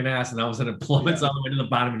like kicking ass, and all of a sudden it plummets all the way to the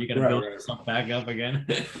bottom, and you got to build yourself back up again.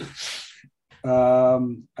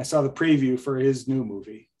 I saw the preview for his new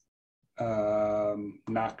movie,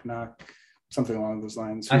 Knock Knock, something along those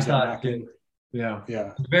lines. I saw it too. Yeah.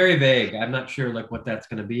 It's very vague. I'm not sure like what that's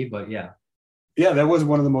going to be, but yeah. Yeah, that was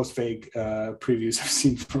one of the most vague previews I've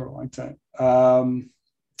seen for a long time.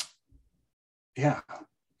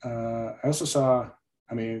 I also saw,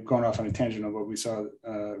 going off on a tangent of what we saw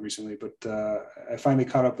recently, but I finally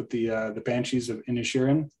caught up with the Banshees of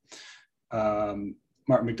Inisherin, Martin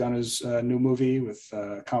McDonagh's new movie with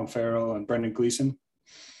Colin Farrell and Brendan Gleeson.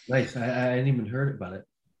 Nice. I hadn't even heard about it.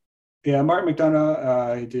 Yeah, Martin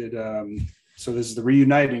McDonagh, he did, so this is the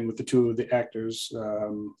reuniting with the two of the actors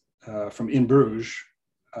from In Bruges.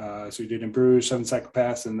 So he did In Bruges, Seven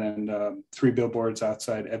Psychopaths, and then Three Billboards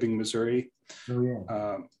Outside Ebbing, Missouri.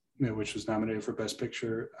 Oh, yeah. Which was nominated for Best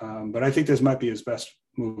Picture. But I think this might be his best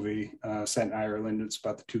movie, set in Ireland. It's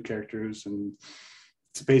about the two characters, and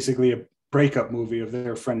it's basically a breakup movie of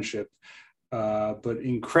their friendship, but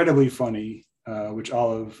incredibly funny, which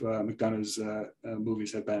all of McDonagh's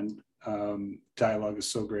movies have been. Dialogue is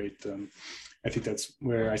so great. I think that's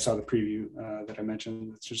where I saw the preview that I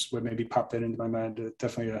mentioned. It's just what maybe popped that into my mind.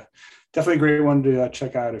 Definitely a great one to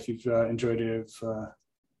check out if you've enjoyed it.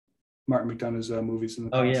 Martin McDonagh's movies in the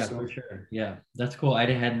past. Oh yeah, for sure. Yeah, that's cool. I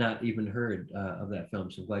had not even heard of that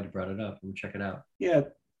film, so I'm glad you brought it up. We'll check it out. Yeah,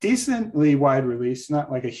 decently wide release,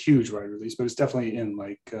 not like a huge wide release, but it's definitely in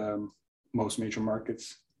like most major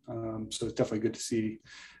markets. So it's definitely good to see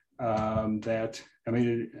that.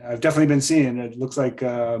 I've definitely been seeing it. Looks like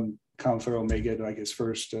Colin Farrell may get like his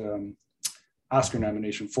first Oscar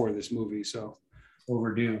nomination for this movie. So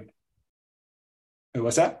overdue.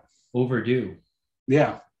 What's that? Overdue.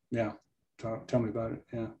 Yeah. Tell me about it.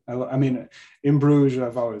 Yeah, In Bruges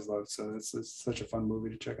I've always loved, so it's such a fun movie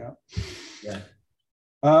to check out. Yeah.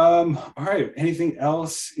 All right. Anything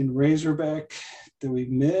else in Razorback that we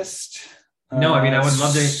missed? No, I would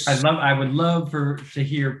love to. I would love to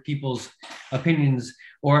hear people's opinions,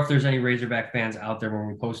 or if there's any Razorback fans out there when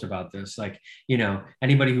we post about this. Like,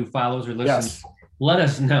 anybody who follows or listens, let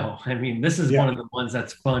us know. This is one of the ones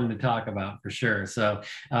that's fun to talk about for sure. So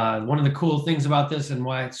one of the cool things about this and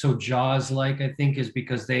why it's so Jaws-like, I think, is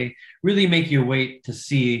because they really make you wait to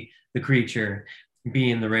see the creature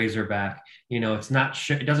being the Razorback. It's not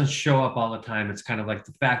it doesn't show up all the time. It's kind of like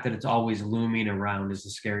the fact that it's always looming around is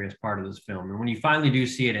the scariest part of this film. And when you finally do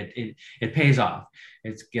see it, it pays off.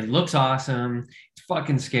 It looks awesome. It's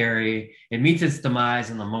fucking scary. It meets its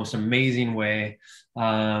demise in the most amazing way.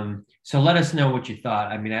 So let us know what you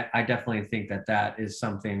thought. I definitely think that is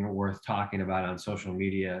something worth talking about on social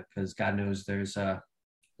media, because God knows there's a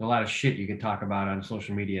lot of shit you could talk about on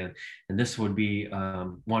social media, and this would be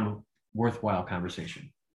one worthwhile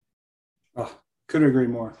conversation. Oh, couldn't agree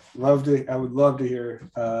more. I would love to hear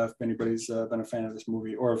if anybody's been a fan of this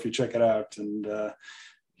movie, or if you check it out and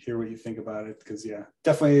hear what you think about it. Because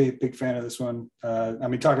definitely a big fan of this one.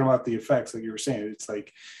 Talking about the effects, like you were saying, it's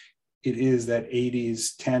like it is that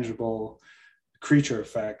 80s tangible creature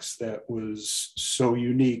effects that was so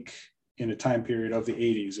unique in a time period of the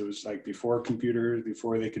 80s. It was like before computers,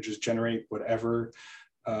 before they could just generate whatever.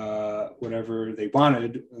 whatever they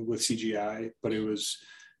wanted with CGI, but it was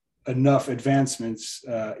enough advancements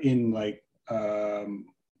in like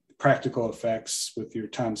practical effects with your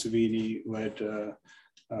Tom Savini led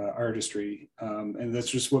artistry. And that's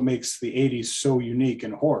just what makes the 80s so unique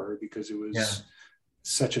in horror, because it was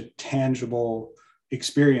such a tangible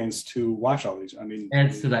experience to watch all these. I mean,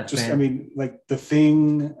 adds to that just fan. I mean, like The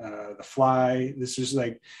Thing, The Fly, this is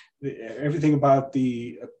like everything about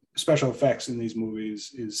the special effects in these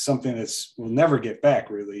movies is something that's will never get back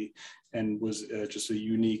really, and was just a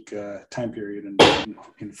unique time period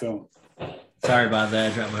in film. Sorry about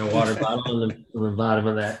that. I dropped my water bottle on the bottom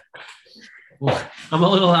of that. Well, I'm a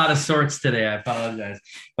little out of sorts today. I apologize.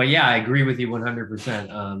 But yeah, I agree with you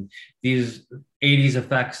 100%. These 80s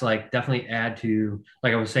effects like definitely add to,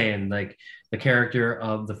 like I was saying, like the character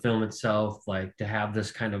of the film itself, like to have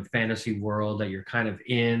this kind of fantasy world that you're kind of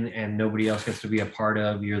in and nobody else gets to be a part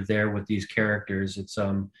of. You're there with these characters. It's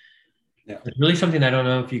really something I don't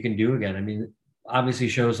know if you can do again. I mean, obviously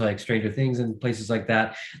shows like Stranger Things and places like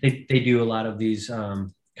that, they do a lot of these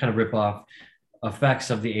kind of rip off effects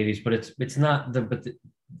of the 80s, but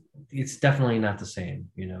it's definitely not the same.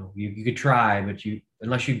 You know, you could try, but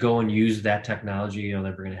unless you go and use that technology, you're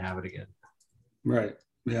never going to have it again. Right.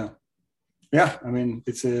 Yeah. Yeah. I mean,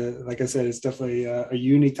 like I said, it's definitely a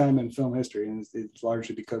unique time in film history, and it's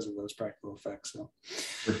largely because of those practical effects. So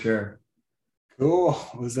for sure. Cool.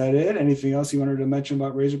 Was that it? Anything else you wanted to mention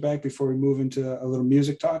about Razorback before we move into a little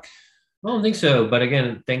music talk? I don't think so. But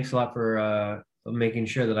again, thanks a lot for making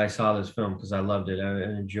sure that I saw this film, because I loved it. I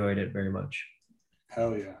enjoyed it very much.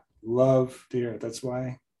 Hell yeah. Love to hear it. That's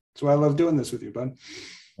why I love doing this with you, bud.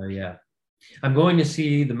 Yeah. I'm going to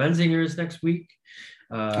see the Menzingers next week.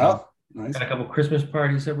 Nice. Got a couple Christmas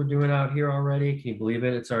parties that we're doing out here already. Can you believe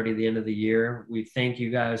it? It's already the end of the year. We thank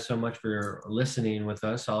you guys so much for listening with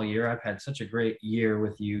us all year. I've had such a great year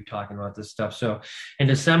with you talking about this stuff. So in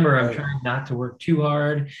December, I'm trying not to work too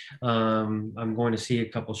hard. I'm going to see a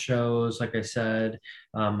couple shows, like I said.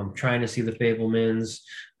 I'm trying to see the Fabelmans.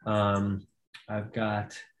 I've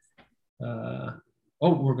got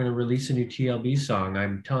we're going to release a new TLB song.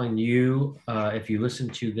 I'm telling you, if you listen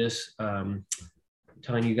to this,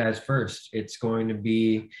 telling you guys first, it's going to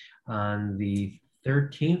be on the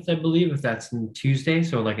 13th, I believe, if that's in Tuesday,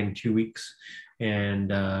 so like in 2 weeks. And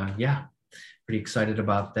yeah, pretty excited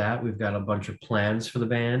about that. We've got a bunch of plans for the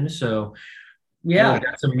band. So yeah, I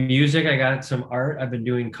got some music, I got some art. I've been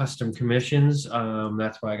doing custom commissions.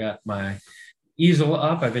 That's why I got my easel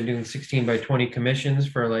up. I've been doing 16 by 20 commissions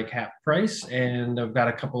for like half price, and I've got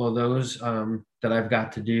a couple of those that I've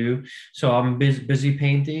got to do. So I'm busy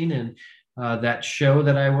painting. And that show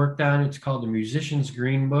that I worked on, it's called The Musician's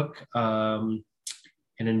Green Book, An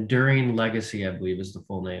Enduring Legacy, I believe is the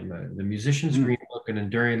full name. The Musician's Green Book, An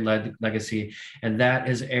Enduring Legacy. And that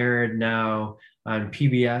is aired now on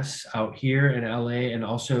PBS out here in LA, and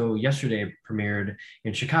also yesterday premiered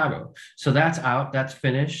in Chicago. So that's out, that's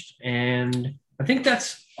finished. And I think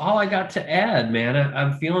that's all I got to add, man.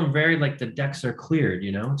 I'm feeling very like the decks are cleared,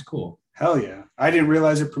 you know, it's cool. Hell yeah. I didn't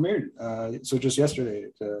realize it premiered. So just yesterday,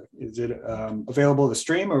 is it available to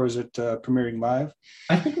stream, or is it premiering live?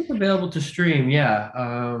 I think it's available to stream.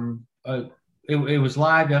 Yeah. It was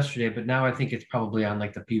live yesterday, but now I think it's probably on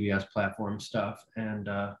like the PBS platform stuff. And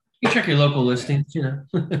you check your local listings, you know.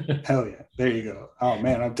 Hell yeah. There you go. Oh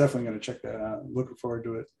man, I'm definitely going to check that out. Looking forward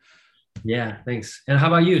to it. Yeah, thanks. And how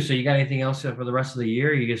about you? So you got anything else for the rest of the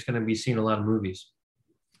year? Or you're just going to be seeing a lot of movies?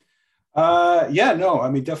 Yeah, no,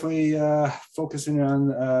 I mean, definitely focusing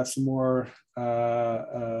on some more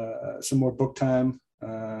book time.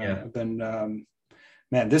 I've been,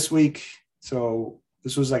 man, this week. So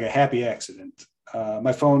this was like a happy accident.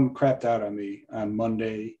 My phone crapped out on me on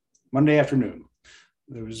Monday afternoon.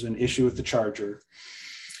 There was an issue with the charger,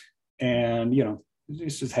 and you know,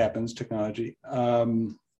 this just happens, technology.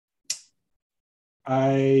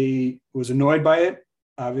 I was annoyed by it,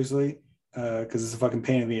 obviously, because it's a fucking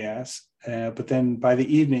pain in the ass. But then by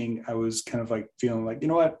the evening, I was kind of like feeling like, you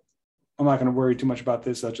know what? I'm not going to worry too much about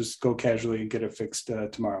this. I'll just go casually and get it fixed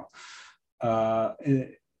tomorrow.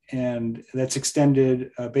 And that's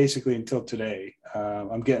extended basically until today.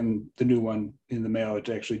 I'm getting the new one in the mail. It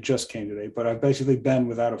actually just came today, but I've basically been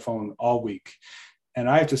without a phone all week. And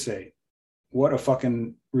I have to say, what a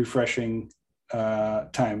fucking refreshing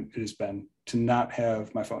time it has been to not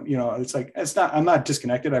have my phone. You know, it's like, I'm not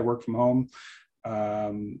disconnected. I work from home.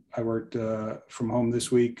 I worked from home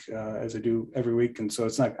this week, as I do every week. And so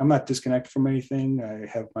I'm not disconnected from anything. I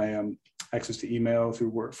have my access to email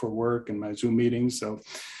for work and my Zoom meetings. So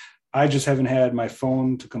I just haven't had my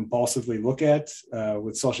phone to compulsively look at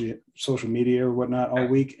with social media or whatnot all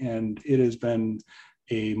week. And it has been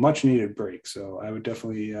a much needed break. So I would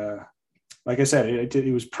definitely, like I said,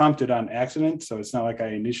 it was prompted on accident. So it's not like I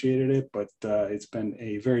initiated it, but it's been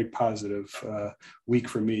a very positive week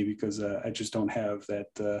for me because I just don't have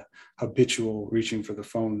that habitual reaching for the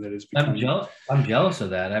phone that is becoming. I'm jealous of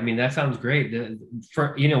that. I mean, that sounds great.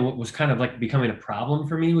 For what was kind of like becoming a problem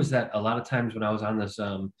for me was that a lot of times when I was on this,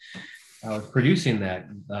 I was producing that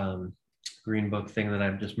Green Book thing that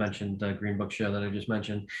I've just mentioned, the Green Book show that I just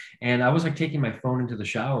mentioned, and I was like taking my phone into the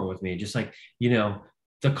shower with me, just like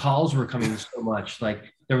the calls were coming so much, like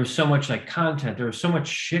there was so much like content, there was so much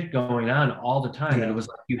shit going on all the time, and it was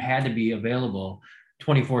like you had to be available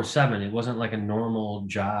 24/7. It wasn't like a normal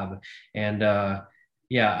job. And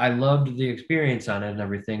yeah, I loved the experience on it and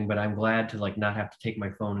everything, but I'm glad to like not have to take my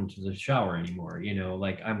phone into the shower anymore.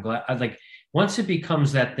 Like I'm glad I like once it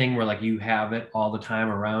becomes that thing where like you have it all the time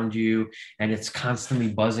around you and it's constantly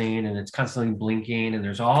buzzing and it's constantly blinking and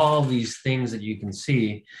there's all these things that you can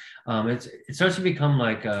see. It starts to become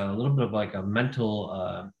like a little bit of like a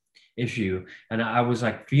mental issue. And I was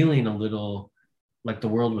like feeling a little like the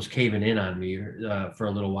world was caving in on me for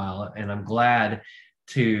a little while. And I'm glad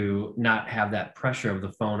to not have that pressure of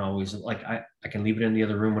the phone always. Like I can leave it in the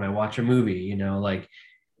other room when I watch a movie, like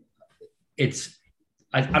it's,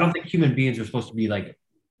 I don't think human beings are supposed to be like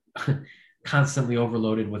constantly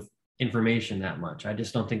overloaded with information that much. I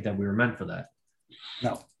just don't think that we were meant for that.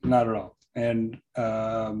 No, not at all. And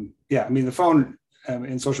yeah, I mean, the phone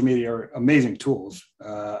and social media are amazing tools.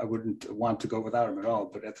 I wouldn't want to go without them at all.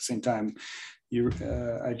 But at the same time,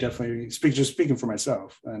 I definitely speaking for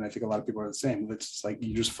myself, and I think a lot of people are the same. It's like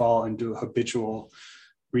you just fall into a habitual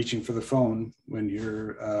reaching for the phone when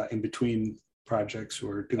you're in between projects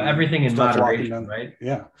or doing everything in moderation, right?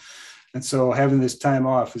 Yeah. And so having this time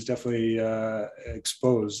off is definitely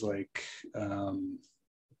exposed like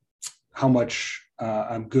how much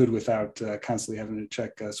I'm good without constantly having to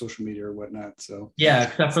check social media or whatnot. So yeah,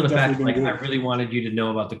 except for the fact like I really wanted you to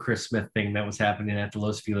know about the Chris Smith thing that was happening at the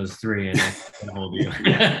Los Feliz 3, and I couldn't hold you.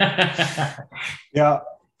 Yeah,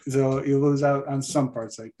 so you lose out on some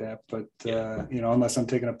parts like that, but unless I'm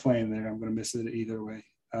taking a plane there, I'm going to miss it either way.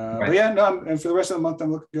 Right. But yeah, no, and for the rest of the month,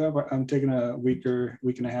 I'm looking good. I'm taking a week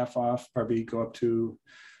and a half off. Probably go up to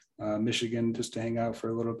Michigan just to hang out for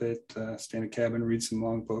a little bit, stay in a cabin, read some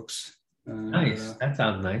long books. Nice. That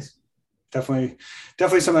sounds nice. Definitely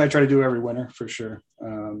something I try to do every winter for sure.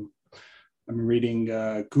 I'm reading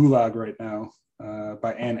Gulag right now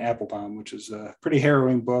by Anne Applebaum, which is a pretty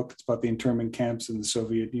harrowing book. It's about the internment camps in the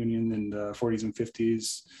Soviet Union in the 40s and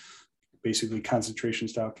 50s, basically concentration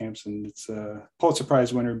style camps. And it's a Pulitzer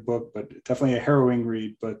Prize winner book, but definitely a harrowing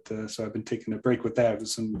read. But so I've been taking a break with that, with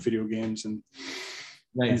some video games and,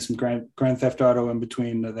 nice. And some Grand Theft Auto in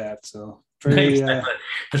between that. So very,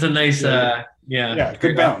 that's a nice,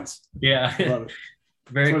 good balance. Yeah,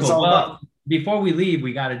 very cool. Well, before we leave,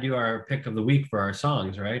 we got to do our pick of the week for our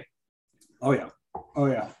songs, right? Oh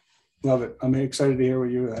yeah, love it. I'm excited to hear what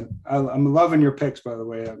you. I'm loving your picks, by the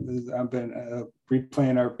way. I've been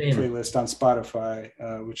replaying our playlist on Spotify,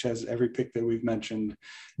 which has every pick that we've mentioned.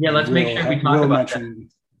 Yeah, let's make sure we talk about that.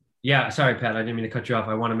 Yeah, sorry, Pat, I didn't mean to cut you off.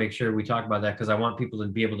 I want to make sure we talk about that because I want people to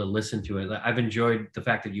be able to listen to it. I've enjoyed the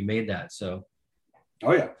fact that you made that. So,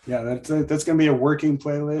 oh yeah, that's going to be a working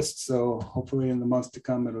playlist. So hopefully, in the months to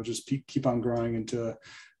come, it'll just keep on growing into a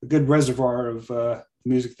good reservoir of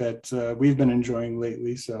music that we've been enjoying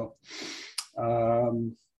lately. So,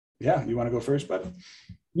 yeah, you want to go first, bud?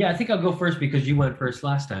 Yeah, I think I'll go first because you went first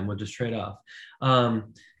last time. We'll just trade off.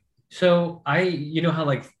 So how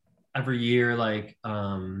like every year, like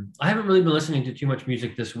I haven't really been listening to too much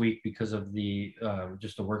music this week because of the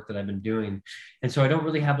just the work that I've been doing, and so I don't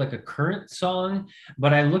really have like a current song.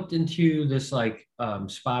 But I looked into this like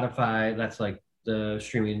Spotify. That's like the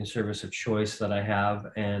streaming service of choice that I have,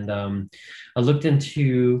 and I looked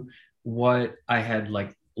into what I had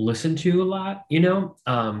like listened to a lot. Do you know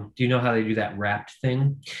how they do that Wrapped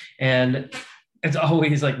thing? And it's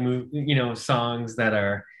always like songs that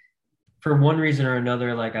are, for one reason or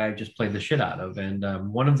another, like I just played the shit out of. And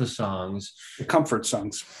one of the songs, the comfort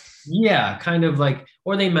songs, yeah, kind of like,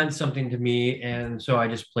 or they meant something to me, and so I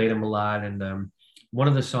just played them a lot. And one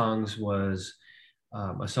of the songs was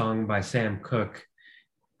a song by Sam Cooke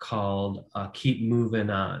called "Keep Moving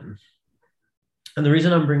On." And the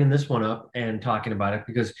reason I'm bringing this one up and talking about it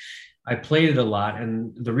because I played it a lot,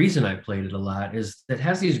 and the reason I played it a lot is that it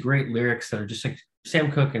has these great lyrics that are just like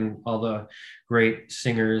Sam Cooke and all the great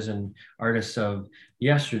singers and artists of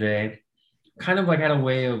yesterday kind of like had a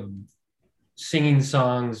way of singing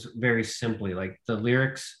songs very simply. Like the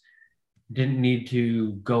lyrics didn't need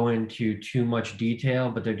to go into too much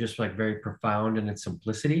detail, but they're just like very profound in its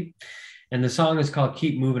simplicity. And the song is called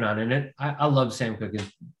 "Keep Moving On." And I love Sam Cooke.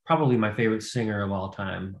 Is probably my favorite singer of all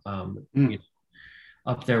time. You know,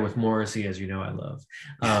 up there with Morrissey, as you know, I love.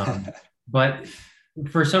 But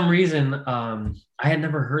for some reason, I had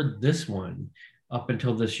never heard this one up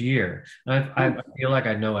until this year. I feel like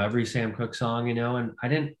I know every Sam Cooke song, you know, and I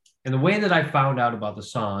didn't. And the way that I found out about the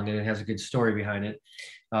song, and it has a good story behind it,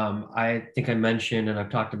 I think I mentioned, and I've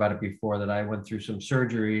talked about it before, that I went through some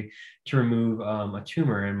surgery to remove a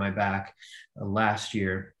tumor in my back last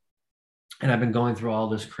year. And I've been going through all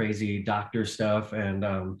this crazy doctor stuff, and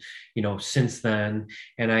you know, since then.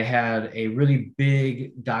 And I had a really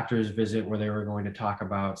big doctor's visit where they were going to talk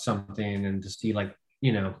about something and to see, like,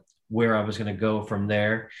 you know, where I was going to go from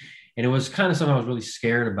there. And it was kind of something I was really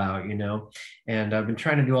scared about, you know. And I've been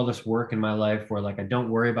trying to do all this work in my life where, like, I don't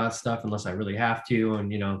worry about stuff unless I really have to. And,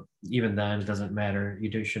 you know, even then it doesn't matter.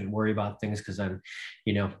 Shouldn't worry about things, because then,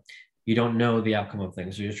 you know, you don't know the outcome of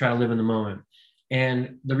things. So you just try to live in the moment.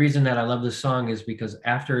 And the reason that I love this song is because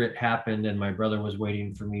after it happened and my brother was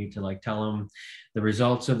waiting for me to, like, tell him the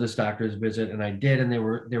results of this doctor's visit, and I did, and they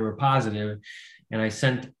were positive, and I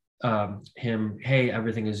sent him, "Hey,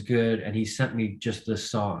 everything is good," and he sent me just this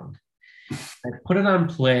song. I put it on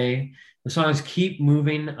play. The songs "Keep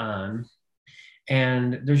Moving On,"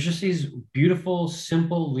 and there's just these beautiful,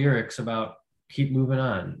 simple lyrics about keep moving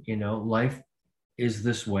on. You know, life is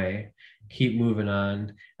this way. Keep moving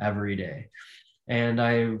on every day. And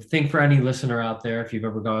I think for any listener out there, if you've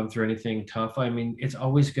ever gone through anything tough, I mean, it's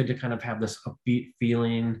always good to kind of have this upbeat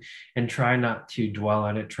feeling and try not to dwell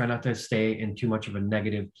on it. Try not to stay in too much of a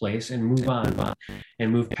negative place and move on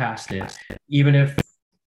and move past it, even if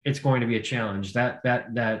it's going to be a challenge.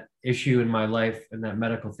 That issue in my life and that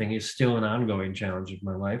medical thing is still an ongoing challenge of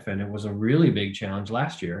my life. And it was a really big challenge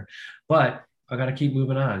last year, but I got to keep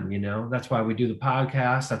moving on. You know, that's why we do the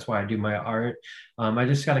podcast. That's why I do my art. I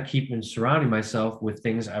just got to keep surrounding myself with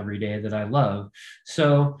things every day that I love.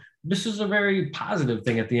 So this is a very positive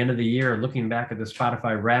thing at the end of the year, looking back at the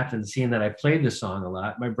Spotify Wrapped and seeing that I played this song a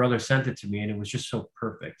lot. My brother sent it to me and it was just so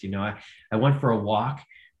perfect. You know, I went for a walk,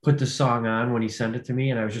 put the song on when he sent it to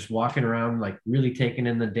me, and I was just walking around, like, really taking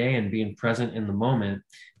in the day and being present in the moment,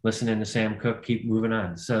 listening to Sam Cooke, Keep Moving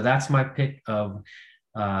On. So that's my pick of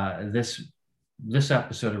this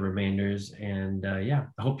episode of Remainders. And yeah,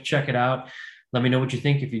 I hope you check it out. Let me know what you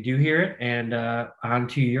think if you do hear it. And on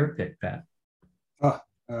to your pick, Pat. Well,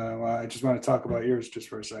 I just want to talk about yours just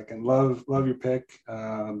for a second. Love your pick.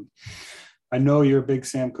 I know you're a big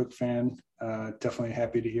Sam Cooke fan. Definitely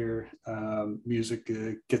happy to hear music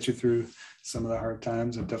gets you through some of the hard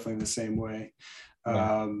times. I'm definitely the same way.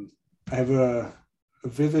 Yeah. I have a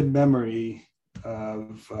vivid memory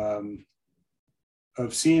of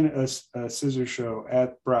seeing a scissor show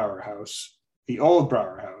at Brower House, the old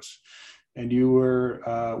Brower House, and you were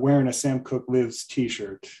wearing a Sam Cooke Lives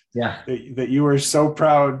t-shirt. Yeah. That you were so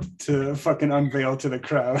proud to fucking unveil to the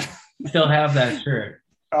crowd. Still have that shirt.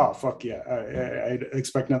 Oh, fuck yeah. I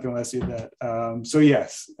expect nothing less of that. So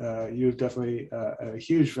yes, you're definitely a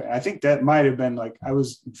huge fan. I think that might have been, like, I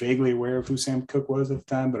was vaguely aware of who Sam Cooke was at the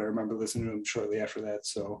time, but I remember listening to him shortly after that.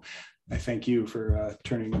 So I thank you for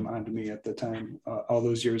turning him on to me at the time, all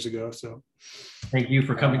those years ago. So thank you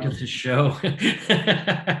for coming to the show.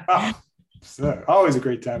 Always a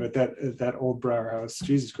great time at that old Brower House.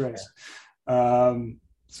 Jesus Christ.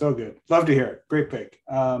 So good. Love to hear it. Great pick.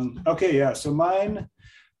 Okay. Yeah. So mine,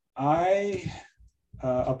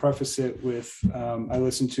 I'll preface it with, I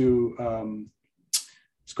listened to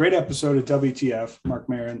this great episode of WTF, Marc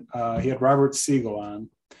Maron. He had Robert Siegel on,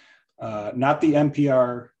 not the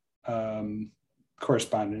NPR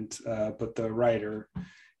correspondent, but the writer.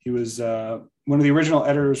 He was one of the original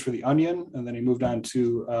editors for The Onion, and then he moved on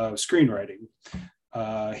to screenwriting.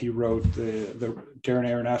 He wrote the Darren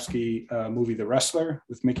Aronofsky movie The Wrestler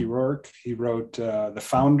with Mickey Rourke. He wrote The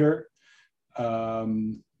Founder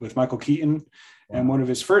with Michael Keaton. Wow. And one of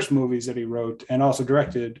his first movies that he wrote and also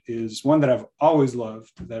directed is one that I've always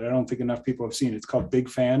loved that I don't think enough people have seen. It's called Big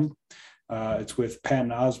Fan. It's with Patton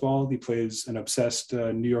Oswalt. He plays an obsessed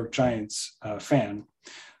New York Giants fan.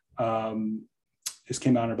 This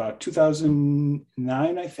came out in about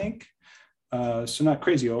 2009, I think. So not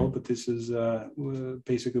crazy old, but this is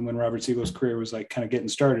basically when Robert Siegel's career was, like, kind of getting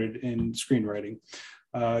started in screenwriting.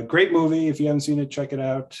 Great movie. If you haven't seen it, check it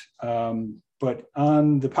out. But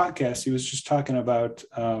on the podcast, he was just talking about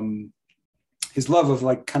his love of,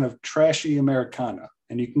 like, kind of trashy Americana.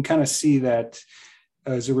 And you can kind of see that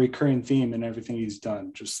as a recurring theme in everything he's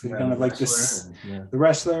done. Just kind of like this, The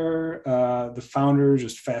Wrestler, The Founder,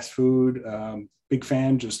 just fast food, Big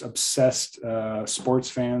Fan, just obsessed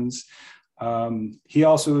sports fans. He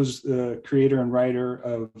also is the creator and writer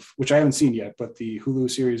of, which I haven't seen yet, but the Hulu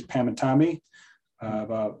series Pam and Tommy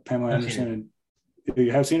about Pamela Anderson. And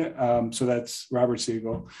you have seen it? So that's Robert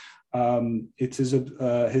Siegel. It's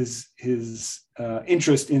his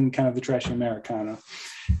interest in kind of the trashy Americana.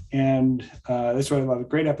 And that's what I love. A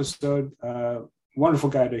great episode. Wonderful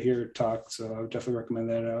guy to hear talk. So I would definitely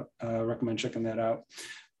recommend checking that out.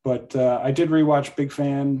 But I did rewatch Big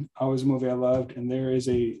Fan, always a movie I loved. And there is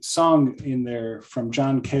a song in there from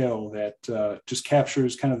John Cale that just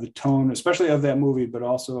captures kind of the tone, especially of that movie, but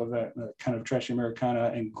also of that kind of trashy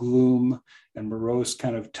Americana and gloom and morose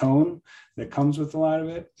kind of tone that comes with a lot of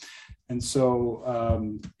it. And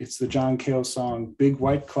so it's the John Cale song, Big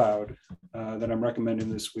White Cloud, that I'm recommending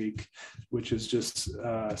this week, which is just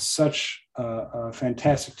such a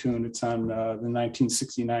fantastic tune. It's on the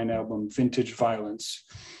 1969 album, Vintage Violence,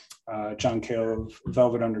 John Cale of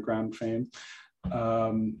Velvet Underground fame.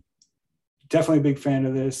 Definitely a big fan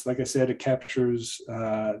of this. Like I said, it captures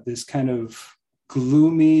this kind of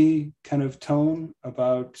gloomy kind of tone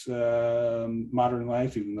about modern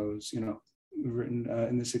life, even though it's, written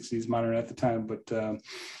in the 60s, modern at the time, but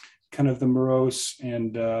kind of the morose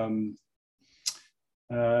and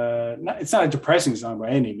it's not a depressing song by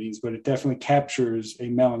any means, but it definitely captures a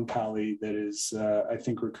melancholy that is, I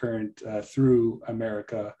think, recurrent through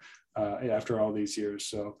America after all these years.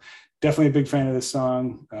 So definitely a big fan of this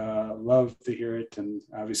song. Love to hear it. And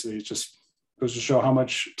obviously it just goes to show how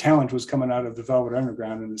much talent was coming out of the Velvet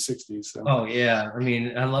Underground in the 60s. So. Oh yeah. I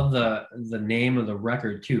mean, I love the name of the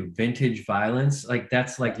record too, Vintage Violence. Like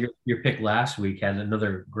that's like your pick last week had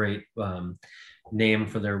another great name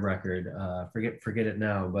for their record. Forget it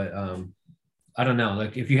now, but I don't know.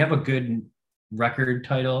 Like if you have a good record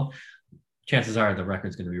title, chances are the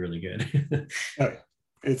record's going to be really good. Oh,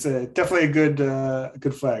 it's definitely a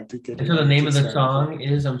good flag to get. So the name of the song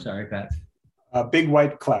is, I'm sorry, Pat. Big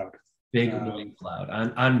White Cloud. Big White Cloud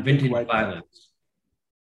on Vintage Violence.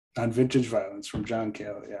 On Vintage Violence from John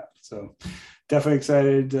Cale, yeah. So definitely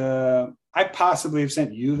excited. I possibly have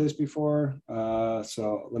sent you this before,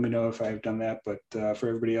 so let me know if I've done that. But for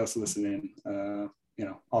everybody else listening,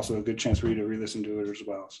 also a good chance for you to re-listen to it as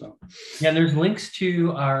well. So yeah, there's links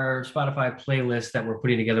to our Spotify playlist that we're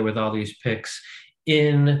putting together with all these picks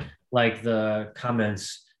in like the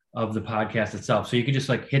comments of the podcast itself. So you could just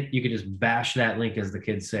you could just bash that link, as the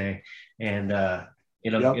kids say, and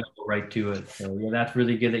it'll go right to it. So yeah, that's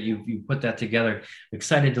really good that you put that together.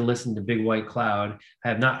 Excited to listen to Big White Cloud. I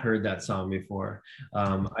have not heard that song before.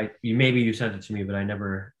 Maybe you sent it to me, but I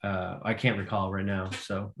never. I can't recall right now.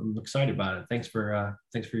 So I'm excited about it. Thanks for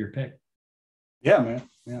your pick. Yeah, man.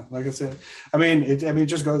 Yeah, like I said, it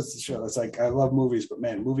just goes to show. It's like I love movies, but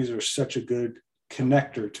man, movies are such a good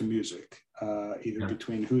connector to music.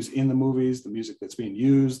 Between who's in the movies, the music that's being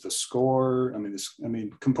used, the score.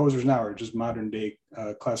 Composers now are just modern day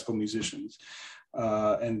classical musicians,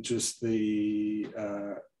 and just the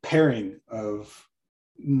pairing of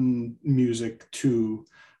music to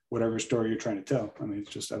whatever story you're trying to tell. I mean, it's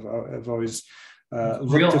just I've always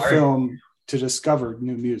looked to film to discover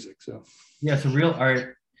new music. So yeah, it's a real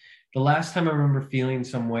art. The last time I remember feeling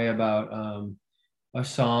some way about a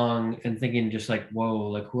song and thinking just like, whoa,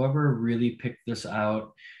 like whoever really picked this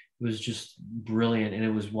out was just brilliant. And it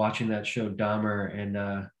was watching that show Dahmer, and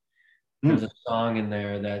there's a song in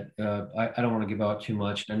there that I don't want to give out too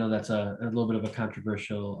much. I know that's a little bit of a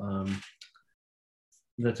controversial,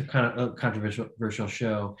 that's a kind of a controversial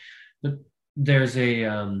show, but there's a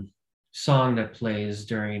song that plays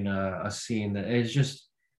during a scene that is just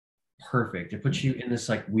perfect. It puts you in this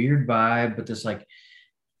like weird vibe, but this like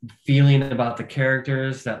feeling about the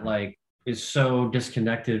characters that like is so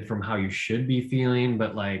disconnected from how you should be feeling,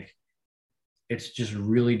 but like it's just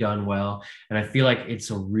really done well. And I feel like it's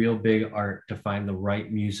a real big art to find the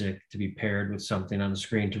right music to be paired with something on the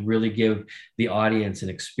screen to really give the audience an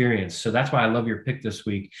experience. So that's why I love your pick this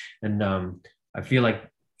week. And I feel like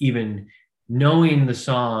even knowing the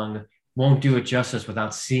song won't do it justice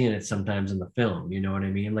without seeing it sometimes in the film. You know what I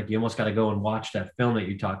mean? Like you almost got to go and watch that film that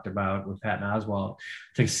you talked about with Patton Oswalt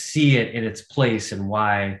to see it in its place and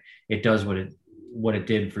why it does what it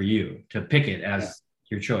did for you, to pick it as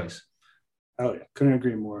your choice. Oh yeah, couldn't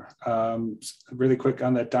agree more. Really quick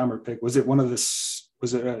on that Dahmer pick, was it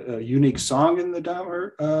a unique song in the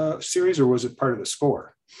Dahmer series, or was it part of the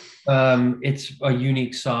score? It's a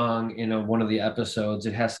unique song in one of the episodes.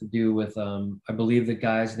 It has to do with I believe the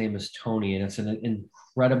guy's name is Tony, and it's an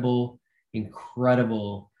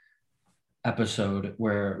incredible episode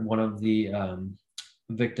where one of the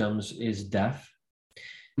victims is deaf,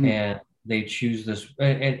 and they choose this,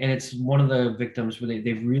 and it's one of the victims where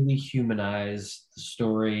they really humanize the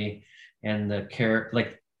story and the character,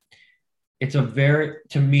 like it's a very,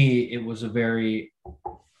 to me, it was a very,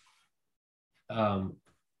 um,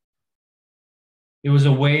 it was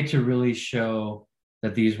a way to really show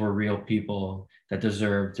that these were real people that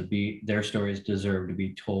deserve to be, their stories deserve to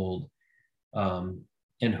be told, um,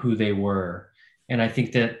 and who they were. And I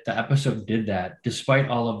think that the episode did that, despite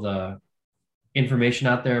all of the information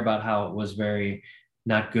out there about how it was very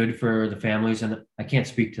not good for the families. And I can't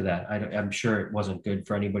speak to that. I'm sure it wasn't good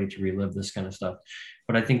for anybody to relive this kind of stuff.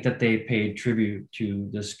 But I think that they paid tribute to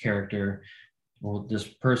this character, well, this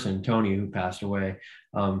person, Tony, who passed away,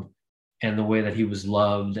 and the way that he was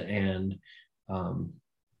loved, and um,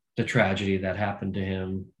 the tragedy that happened to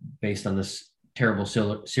him based on this terrible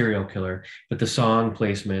serial killer. But the song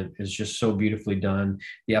placement is just so beautifully done.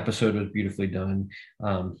 The episode was beautifully done.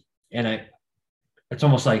 And it's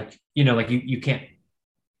almost like, like you can't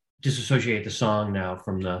disassociate the song now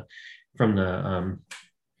from the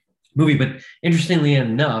movie. But interestingly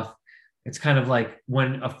enough, it's kind of like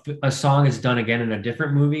when a song is done again in a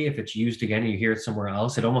different movie, if it's used again and you hear it somewhere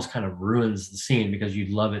else, it almost kind of ruins the scene because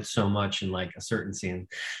you love it so much in like a certain scene.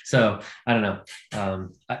 So I don't know.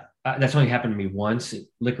 That's only happened to me once.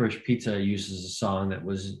 Licorice Pizza uses a song that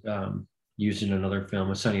was used in another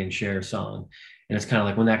film, a Sonny and Cher song. And it's kind of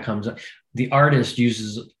like when that comes up, the artist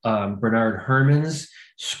uses Bernard Herrmann's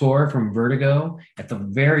score from Vertigo at the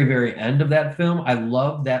very, very end of that film. I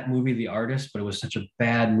love that movie, The Artist, but it was such a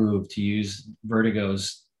bad move to use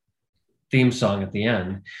Vertigo's theme song at the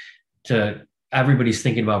end. Everybody's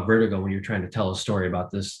thinking about Vertigo when you're trying to tell a story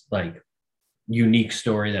about this like unique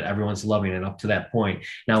story that everyone's loving. And up to that point,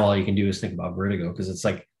 now all you can do is think about Vertigo because it's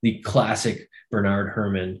like the classic Bernard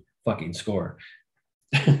Herrmann fucking score.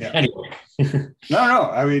 Yeah. Anyway.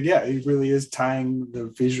 No. I mean, yeah, it really is tying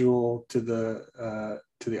the visual to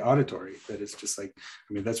the auditory. That it's just like,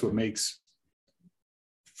 I mean, that's what makes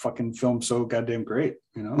fucking film so goddamn great,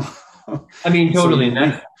 I mean, totally.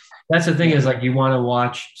 So that's the thing is like you want to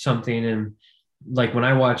watch something, and like when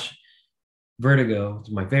I watch Vertigo,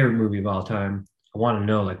 it's my favorite movie of all time. I want to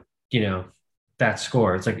know like, that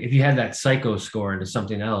score. It's like if you had that Psycho score into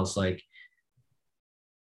something else, like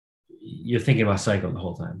you're thinking about Psycho the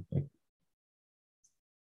whole time. Like,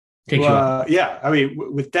 yeah, I mean,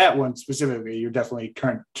 with that one specifically, you're definitely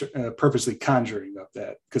purposely conjuring up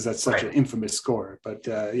that because that's such an infamous score. But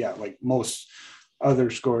yeah, like most other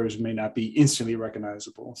scores may not be instantly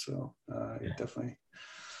recognizable. So definitely.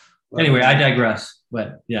 Anyway, I digress.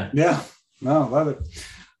 But yeah. No, love it.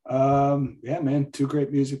 Yeah, man, two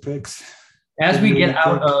great music picks. As we get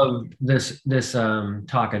out of this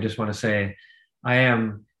talk, I just want to say I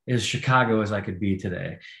am as Chicago as I could be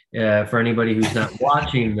today. For anybody who's not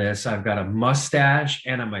watching this, I've got a mustache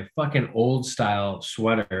and my fucking Old Style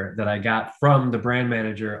sweater that I got from the brand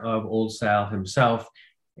manager of Old Style himself,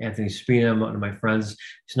 Anthony Spina, one of my friends.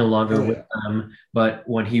 He's no longer with them, but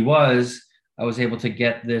when he was, I was able to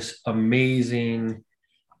get this amazing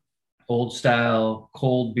Old Style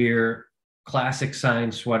cold beer classic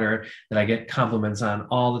signed sweater that I get compliments on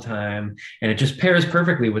all the time, and it just pairs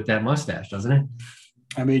perfectly with that mustache, doesn't it?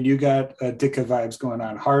 I mean, you got Dicka vibes going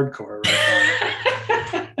on hardcore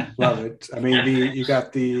right now. Love it. I mean, you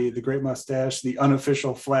got the great mustache, the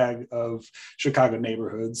unofficial flag of Chicago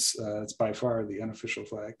neighborhoods. It's by far the unofficial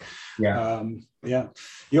flag. Yeah. Yeah.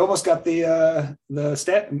 You almost got the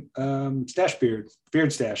stash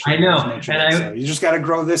beard stash. I know. So you just got to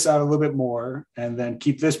grow this out a little bit more and then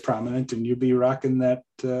keep this prominent, and you'll be rocking that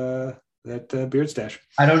beard stash.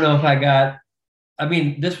 I don't know if I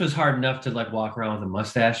mean, this was hard enough to like walk around with a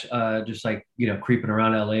mustache, just like, creeping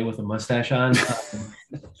around LA with a mustache on.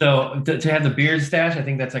 So to have the beard stash, I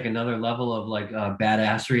think that's like another level of like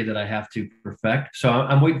badassery that I have to perfect. So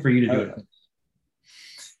I'm waiting for you to do it.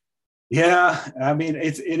 Yeah. I mean,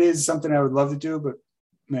 it is something I would love to do, but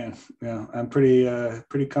man, yeah, I'm pretty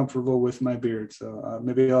comfortable with my beard. So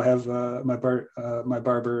maybe I'll have my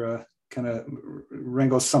barber kind of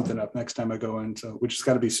wrangle something up next time I go in. So which has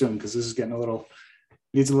got to be soon because this is getting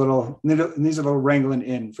needs a little wrangling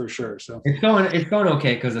in for sure. So it's going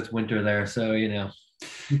okay because it's winter there. So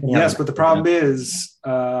Yes, but the problem is,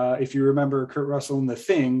 if you remember Kurt Russell in The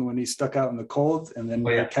Thing, when he's stuck out in the cold and then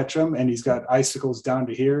they catch him and he's got icicles down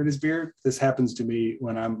to here in his beard. This happens to me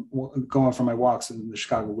when I'm going for my walks in the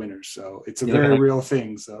Chicago winters. So it's a very real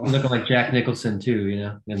thing. So you're looking like Jack Nicholson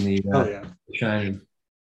too, in the Shining.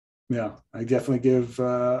 Yeah, I definitely give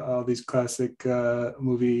all these classic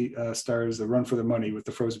movie stars a run for their money with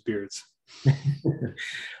the frozen beards.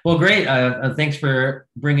 Well, great. Thanks for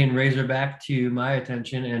bringing Razorback to my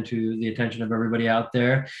attention and to the attention of everybody out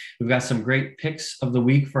there. We've got some great picks of the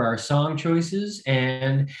week for our song choices,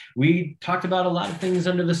 and we talked about a lot of things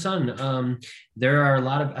under the sun. There are a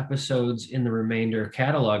lot of episodes in the remainder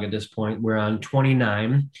catalog at this point. We're on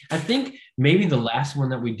 29. I think maybe the last one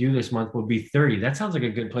that we do this month will be 30. That sounds like a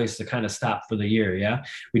good place to kind of stop for the year. Yeah.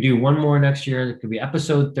 We do one more next year. It could be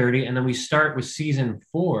episode 30. And then we start with season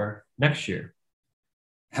 4 next year.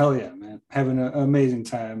 Hell yeah, man. Having an amazing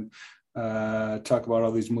time. Talk about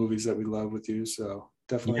all these movies that we love with you. So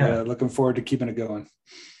definitely looking forward to keeping it going.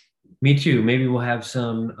 Me too. Maybe we'll have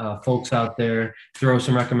some folks out there throw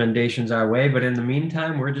some recommendations our way. But in the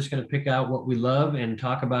meantime, we're just going to pick out what we love and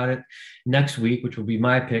talk about it next week, which will be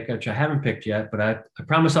my pick, which I haven't picked yet, but I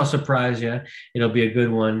promise I'll surprise you. It'll be a good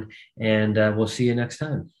one. And we'll see you next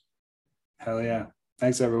time. Hell yeah.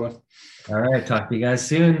 Thanks, everyone. All right. Talk to you guys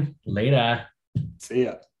soon. Later. See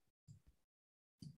ya.